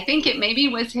 I think it maybe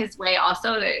was his way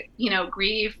also to,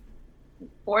 grieve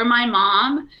for my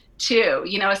mom too,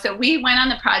 so we went on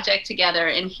the project together,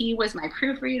 and he was my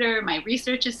proofreader, my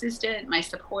research assistant, my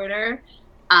supporter.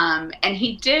 And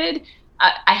he did,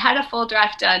 I had a full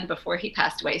draft done before he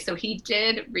passed away. So he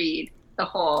did read the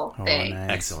whole thing. Nice.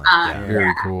 Excellent.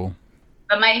 Very cool.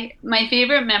 But my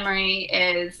favorite memory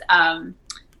is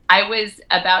I was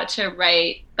about to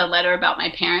write the letter about my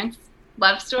parents'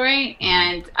 love story,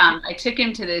 and I took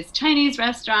him to this Chinese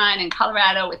restaurant in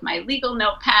Colorado with my legal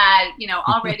notepad,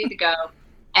 all ready to go.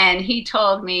 And he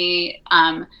told me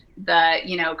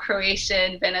the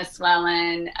Croatian,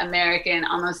 Venezuelan, American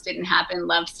almost didn't happen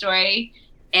love story,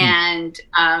 and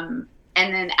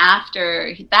then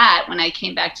after that, when I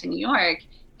came back to New York,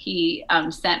 he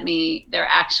sent me their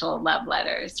actual love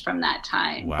letters from that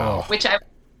time. Wow. Which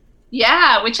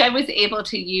I was able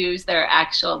to use their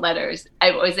actual letters.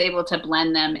 I was able to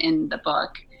blend them in the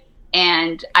book.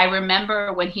 And I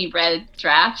remember when he read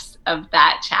drafts of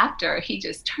that chapter, he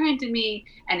just turned to me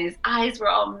and his eyes were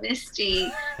all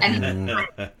misty. And he was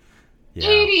like,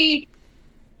 Katie,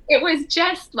 it was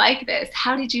just like this.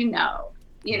 How did you know?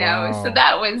 Wow. So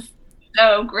that was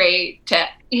so great to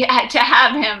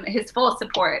have his full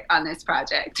support on this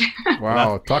project.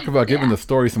 Wow. Talk about giving the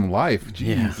story some life.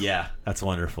 Jeez. Yeah, that's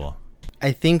wonderful.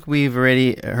 I think we've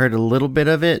already heard a little bit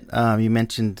of it. You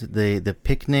mentioned the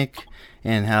picnic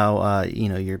and how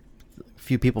your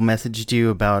few people messaged you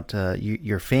about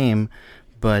your fame,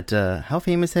 but how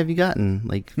famous have you gotten?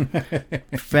 Like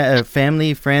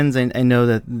family, friends. I know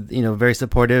that very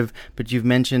supportive, but you've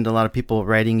mentioned a lot of people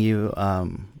writing you.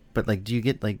 But do you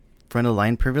get front of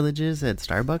line privileges at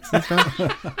Starbucks and stuff?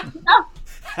 No.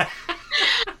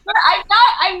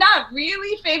 I'm not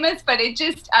really famous, but it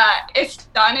just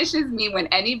astonishes me when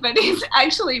anybody's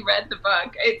actually read the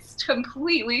book. It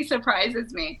completely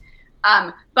surprises me.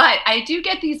 But I do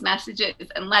get these messages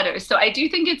and letters. So I do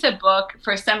think it's a book,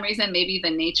 for some reason, maybe the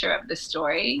nature of the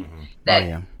story that,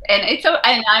 and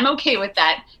and I'm okay with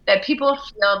that people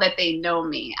feel that they know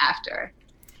me after.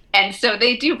 And so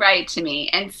they do write to me.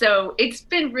 And so it's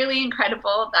been really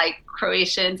incredible, like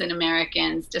Croatians and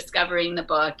Americans discovering the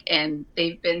book, and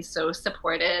they've been so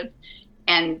supportive.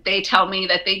 And they tell me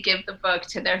that they give the book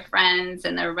to their friends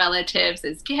and their relatives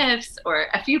as gifts. Or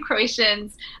a few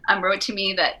Croatians wrote to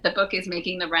me that the book is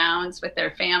making the rounds with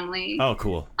their family. Oh,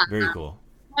 cool. Very cool.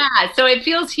 Yeah, so it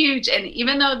feels huge. And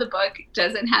even though the book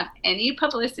doesn't have any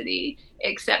publicity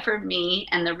except for me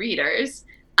and the readers,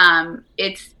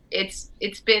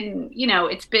 it's been, you know,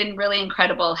 it's been really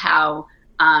incredible how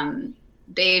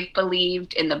they've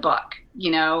believed in the book,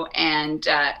 you know, and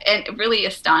really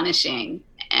astonishing.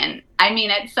 And I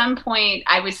mean, at some point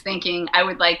I was thinking I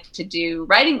would like to do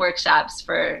writing workshops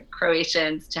for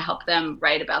Croatians to help them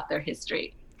write about their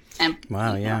history. And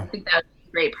wow, yeah. I think that would be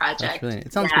a great project.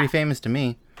 It sounds pretty famous to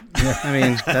me. I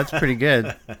mean, that's pretty good.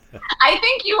 I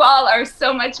think you all are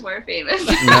so much more famous.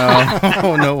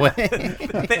 No, no way.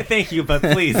 Thank you, but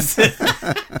please.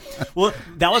 Well,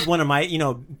 that was one of my, you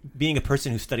know, being a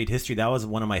person who studied history, that was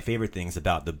one of my favorite things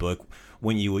about the book,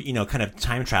 when you know, kind of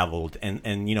time traveled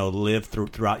and you know, lived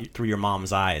through your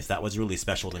mom's eyes. That was really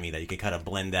special to me, that you could kind of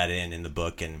blend that in the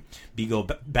book and go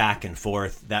back and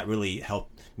forth. That really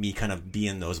helped me kind of be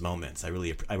in those moments. I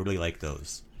really like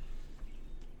those.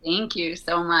 Thank you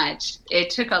so much. It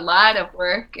took a lot of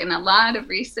work and a lot of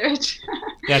research.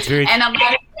 That's very and a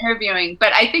lot of interviewing,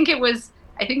 but I think it was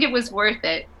worth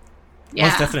it. Yeah.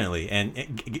 Most definitely,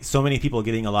 and so many people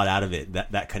getting a lot out of it.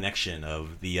 That connection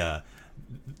of the,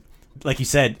 like you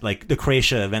said, like the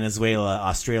Croatia, Venezuela,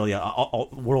 Australia, all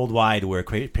worldwide, where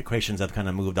Croatians have kind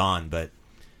of moved on, but.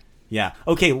 Yeah.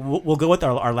 Okay, we'll go with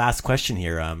our last question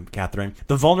here, Catherine.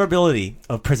 The vulnerability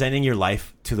of presenting your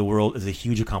life to the world is a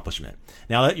huge accomplishment.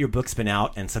 Now that your book's been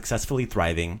out and successfully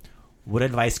thriving, what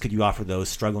advice could you offer those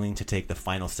struggling to take the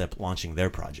final step launching their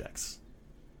projects?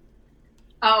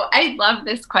 Oh, I love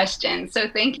this question. So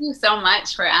thank you so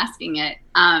much for asking it.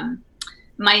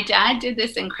 My dad did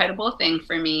this incredible thing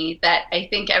for me that I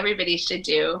think everybody should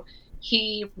do.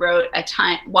 He wrote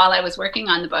while I was working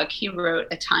on the book, he wrote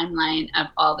a timeline of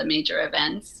all the major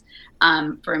events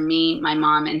for me, my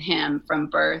mom, and him from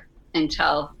birth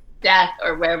until death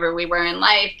or wherever we were in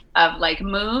life, of like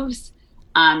moves,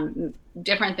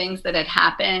 different things that had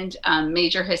happened,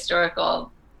 major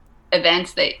historical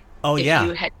events that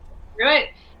you had through it.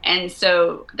 And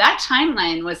so that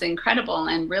timeline was incredible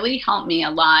and really helped me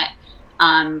a lot.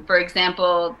 For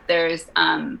example, there's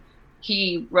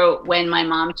he wrote when my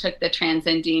mom took the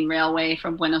Transandine Railway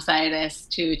from Buenos Aires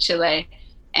to Chile,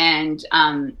 and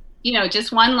you know,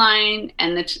 just one line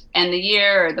and the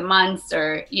year or the months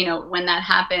or, you know, when that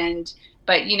happened.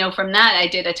 But you know, from that I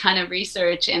did a ton of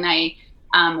research, and I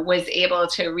was able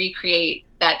to recreate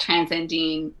that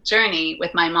Transandine journey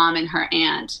with my mom and her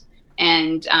aunt,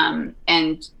 and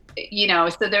you know,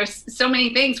 so there's so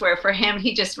many things where for him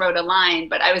he just wrote a line,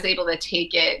 but I was able to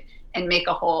take it and make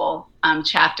a whole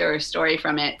chapter or story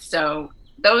from it. So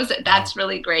that's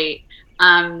really great.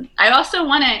 I also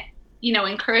want to, you know,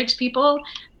 encourage people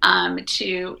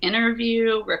to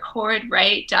interview, record,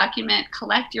 write, document,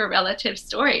 collect your relative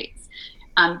stories.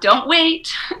 Don't wait,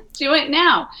 do it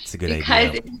now. It's a good idea.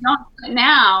 Because if you don't do it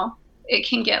now, it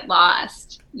can get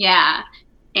lost. Yeah.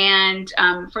 And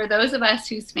for those of us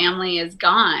whose family is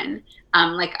gone,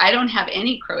 like I don't have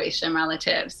any Croatian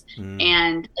relatives.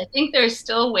 And I think there's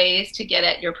still ways to get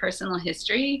at your personal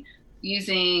history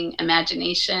using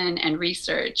imagination and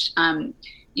research.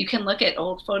 You can look at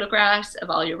old photographs of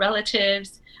all your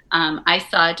relatives. I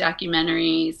saw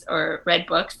documentaries or read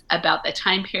books about the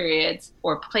time periods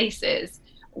or places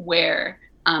where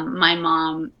my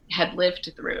mom had lived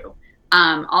through.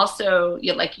 Also,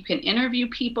 you can interview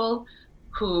people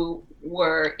who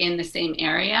were in the same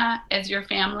area as your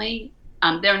family.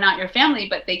 They're not your family,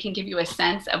 but they can give you a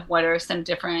sense of what are some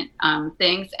different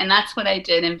things. And that's what I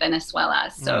did in Venezuela.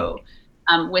 So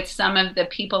with some of the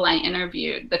people I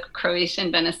interviewed, the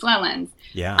Croatian Venezuelans,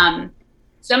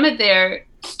 some of their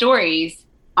stories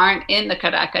aren't in the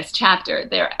Caracas chapter.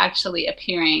 They're actually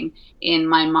appearing in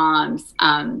my mom's,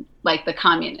 like the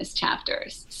communist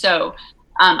chapters. So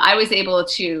I was able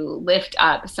to lift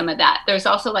up some of that. There's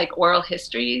also like oral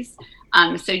histories.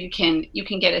 So you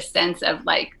can get a sense of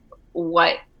like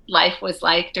what life was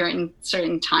like during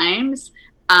certain times.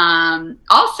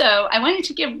 Also, I wanted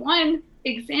to give one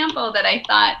example that I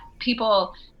thought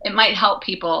it might help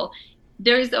people.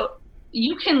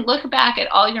 You can look back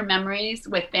at all your memories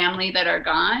with family that are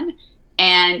gone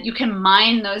And you can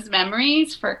mine those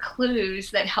memories for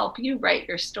clues that help you write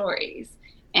your stories.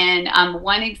 And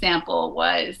one example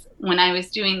was when I was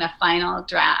doing the final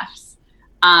drafts,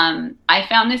 I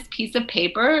found this piece of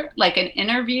paper, like an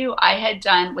interview I had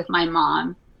done with my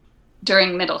mom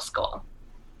during middle school.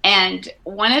 And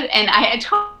I had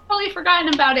totally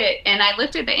forgotten about it. And I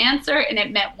looked at the answer, and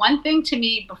it meant one thing to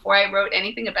me before I wrote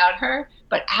anything about her.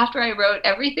 But after I wrote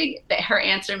everything, that her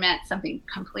answer meant something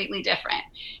completely different.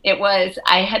 It was,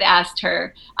 I had asked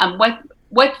her,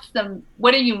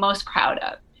 what are you most proud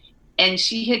of? And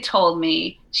she had told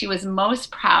me she was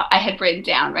most proud, I had written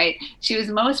down, right? She was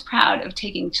most proud of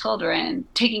taking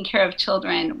care of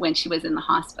children when she was in the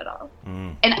hospital.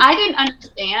 Mm. And I didn't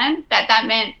understand that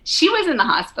meant she was in the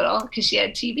hospital because she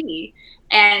had TB,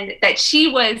 and that she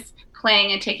was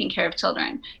playing and taking care of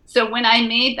children. So when I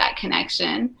made that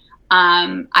connection,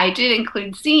 I did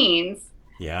include scenes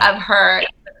of her and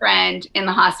a friend in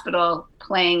the hospital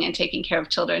playing and taking care of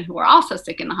children who were also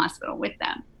sick in the hospital with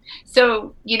them.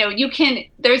 So,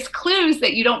 there's clues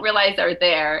that you don't realize are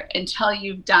there until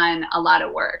you've done a lot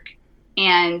of work.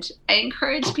 And I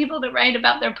encourage people to write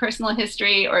about their personal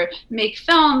history or make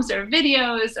films or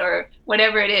videos or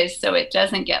whatever it is so it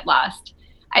doesn't get lost.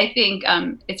 I think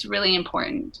it's really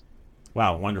important.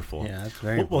 Wow, wonderful. Yeah, that's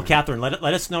very well, Catherine, let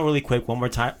us know really quick one more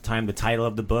time the title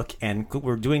of the book. And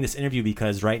we're doing this interview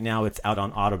because right now it's out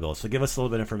on Audible. So give us a little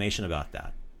bit of information about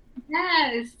that.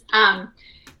 Yes.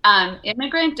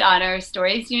 Immigrant Daughter,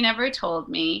 Stories You Never Told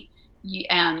Me.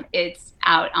 It's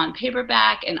out on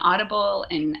paperback and Audible,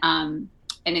 and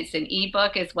it's an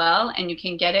ebook as well. And you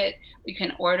can get it. You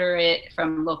can order it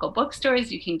from local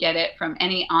bookstores. You can get it from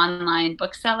any online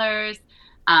booksellers.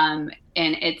 And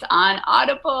it's on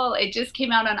Audible. It just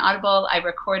came out on Audible. I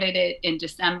recorded it in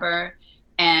December,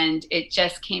 and it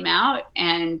just came out.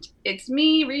 And it's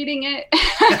me reading it.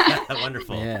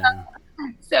 Wonderful. Yeah.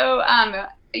 So,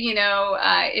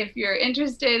 if you're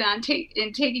interested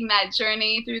in taking that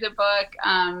journey through the book,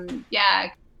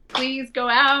 please go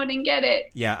out and get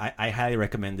it. Yeah, I highly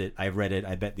recommend it. I've read it.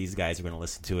 I bet these guys are going to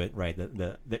listen to it, right?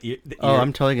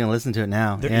 I'm totally going to listen to it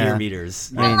now. They're ear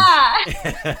readers.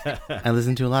 I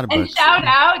listen to a lot of books. And shout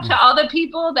out to all the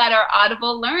people that are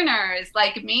Audible learners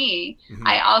like me. Mm-hmm.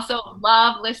 I also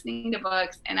love listening to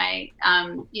books, and and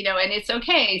it's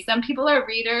okay. Some people are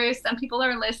readers, some people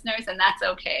are listeners, and that's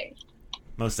okay.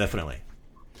 Most definitely.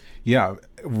 Yeah,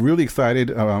 really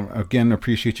excited. Again,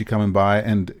 appreciate you coming by.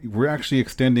 And we're actually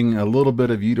extending a little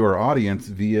bit of you to our audience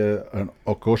via an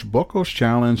Okosh Bokos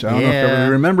challenge. I don't know if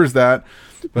everybody remembers that,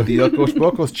 but the Okosh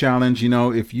Bokos challenge,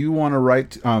 if you want to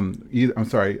write,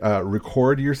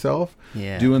 record yourself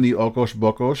doing the Okosh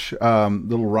Bokos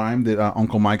little rhyme that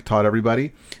Uncle Mike taught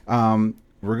everybody.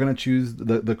 We're going to choose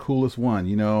the coolest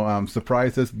one.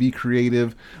 Surprise us, be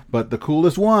creative, but the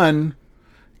coolest one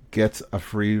gets a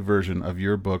free version of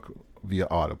your book via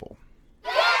Audible.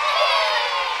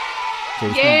 So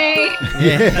yay!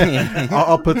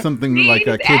 I'll put something like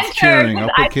kids cheering. I'll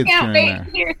put kids cheering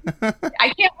there. I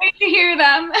can't wait to hear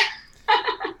them.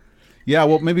 Yeah,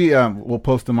 well, maybe we'll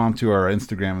post them onto our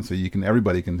Instagram, so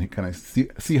everybody can kind of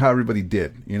see how everybody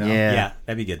did. Yeah,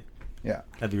 that'd be good. Yeah,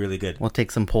 that'd be really good. We'll take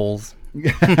some polls.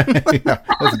 Yeah,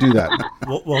 let's do that.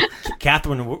 Well,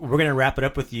 Catherine, we're going to wrap it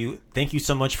up with you. Thank you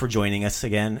so much for joining us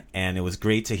again, and it was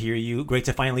great to hear you. Great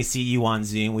to finally see you on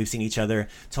Zoom. We've seen each other.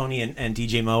 Tony and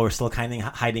DJ Mo are still kind of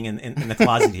hiding in the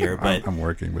closet here, but I'm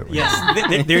working. But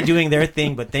yes, they're doing their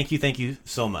thing. But thank you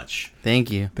so much. Thank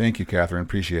you, Catherine.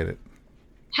 Appreciate it.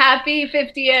 Happy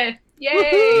 50th!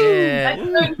 Yay! Let's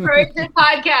Learn Croatian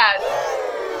podcast.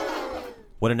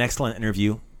 What an excellent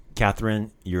interview,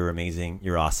 Catherine. You're amazing.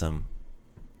 You're awesome.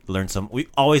 We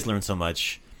always learn so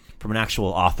much from an actual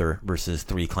author versus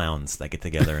three clowns that get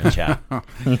together and chat.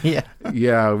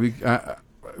 Yeah. We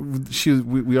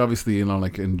obviously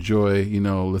enjoy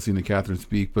listening to Catherine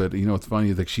speak, but it's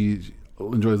funny that she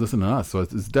enjoys listening to us. So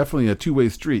it's definitely a two-way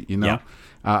street. Yeah.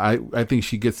 I think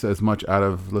she gets as much out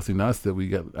of listening to us that we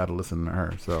get out of listening to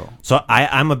her. So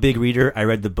I'm a big reader. I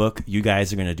read the book. You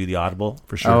guys are going to do the Audible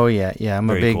for sure. Oh yeah. I'm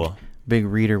Very a cool. big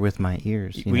reader with my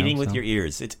ears. Reading with your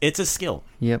ears. It's a skill.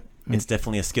 Yep. It's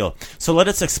definitely a skill. So let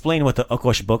us explain what the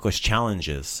Okosh Bokos challenge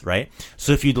is, right?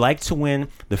 So if you'd like to win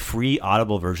the free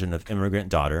Audible version of Immigrant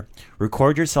Daughter,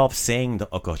 record yourself saying the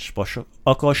Okosh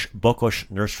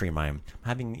Bokos nursery rhyme. I'm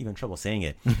having even trouble saying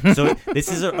it. So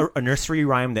this is a nursery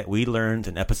rhyme that we learned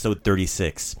in episode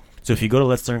 36. So if you go to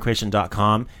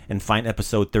letslearncroatian.com and find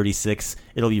episode 36,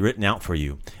 it'll be written out for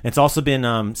you. And it's also been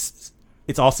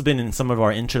in some of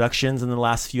our introductions in the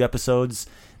last few episodes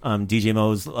DJ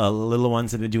Mo's little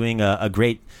ones have been doing a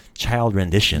great child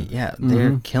rendition. Yeah,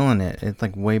 they're killing it. It's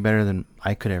like way better than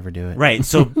I could ever do it. Right.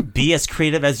 So be as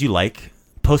creative as you like.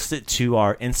 Post it to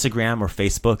our Instagram or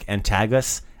Facebook and tag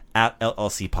us at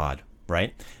LLC Pod.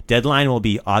 Right. Deadline will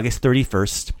be August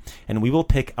 31st, and we will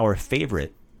pick our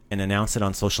favorite and announce it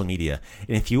on social media.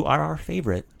 And if you are our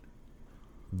favorite,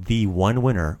 the one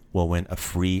winner will win a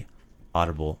free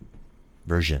Audible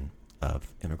version of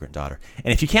Immigrant Daughter.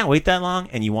 And if you can't wait that long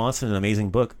and you want to listen to an amazing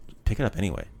book, pick it up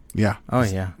anyway. Yeah. Oh,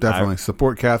 yeah. Definitely.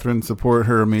 Support Catherine, support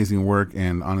her amazing work.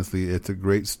 And honestly, it's a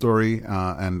great story.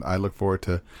 And I look forward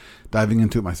to diving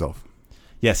into it myself.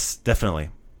 Yes, definitely.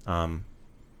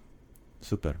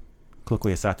 Super.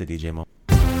 Klukuje sate, DJ Mo.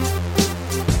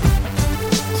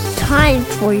 Time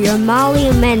for your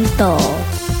monumental.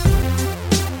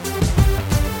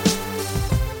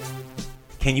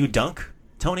 Can you dunk,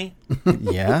 Tony?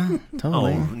 Yeah,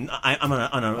 totally. I'm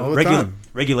on a All the time.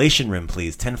 regulation rim,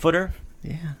 please. 10-footer?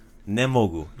 Yeah.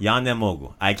 Nemogu. Ya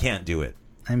nemogu. I can't do it.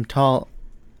 I'm tall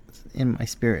in my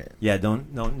spirit. Yeah, don't.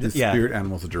 His Yeah. spirit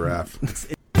animal's a giraffe. That's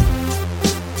it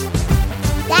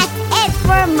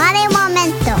for Money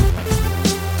Momentum.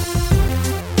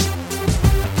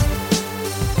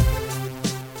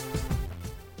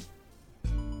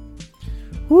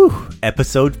 Whew.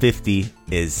 Episode 50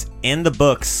 is in the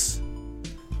books.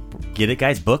 Get it,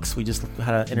 guys? Books. We just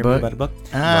had an interview about a book.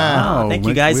 Ah, Thank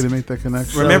you, guys. Way to make that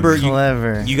connection. Remember,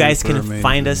 clever. you guys Super can amazing.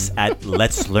 find us at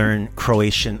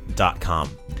letslearncroatian.com.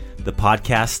 The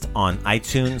podcast on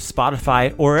iTunes,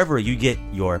 Spotify, or wherever you get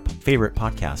your favorite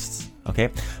podcasts. Okay?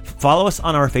 Follow us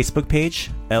on our Facebook page,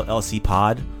 LLC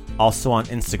Pod. Also on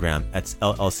Instagram, that's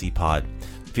LLC Pod.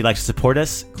 If you'd like to support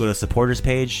us, go to the supporters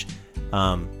page.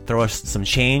 Throw us some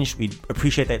change. We'd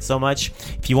appreciate that so much.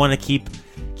 If you want to keep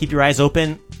your eyes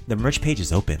open, the merch page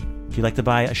is open. If you'd like to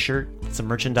buy a shirt, some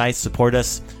merchandise, support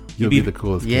us. You'll be the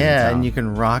coolest kid in Yeah, town. and you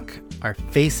can rock our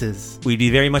faces. We'd be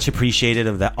very much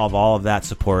appreciative of all of that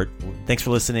support. Thanks for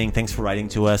listening. Thanks for writing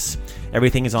to us.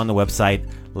 Everything is on the website,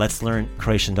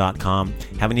 letslearncroatian.com.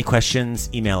 Have any questions?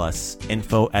 Email us,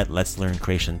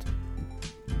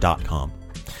 info@letslearncroatian.com.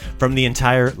 From the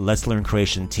entire Let's Learn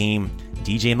Croatian team,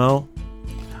 DJ Mo.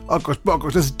 Okos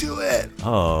Pokos, let's do it.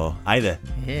 Oh, Aida.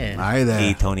 Yeah. Hi there.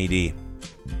 I Tony D.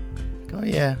 Oh,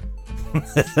 yeah.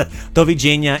 Do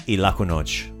viđenja I laku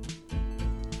noć.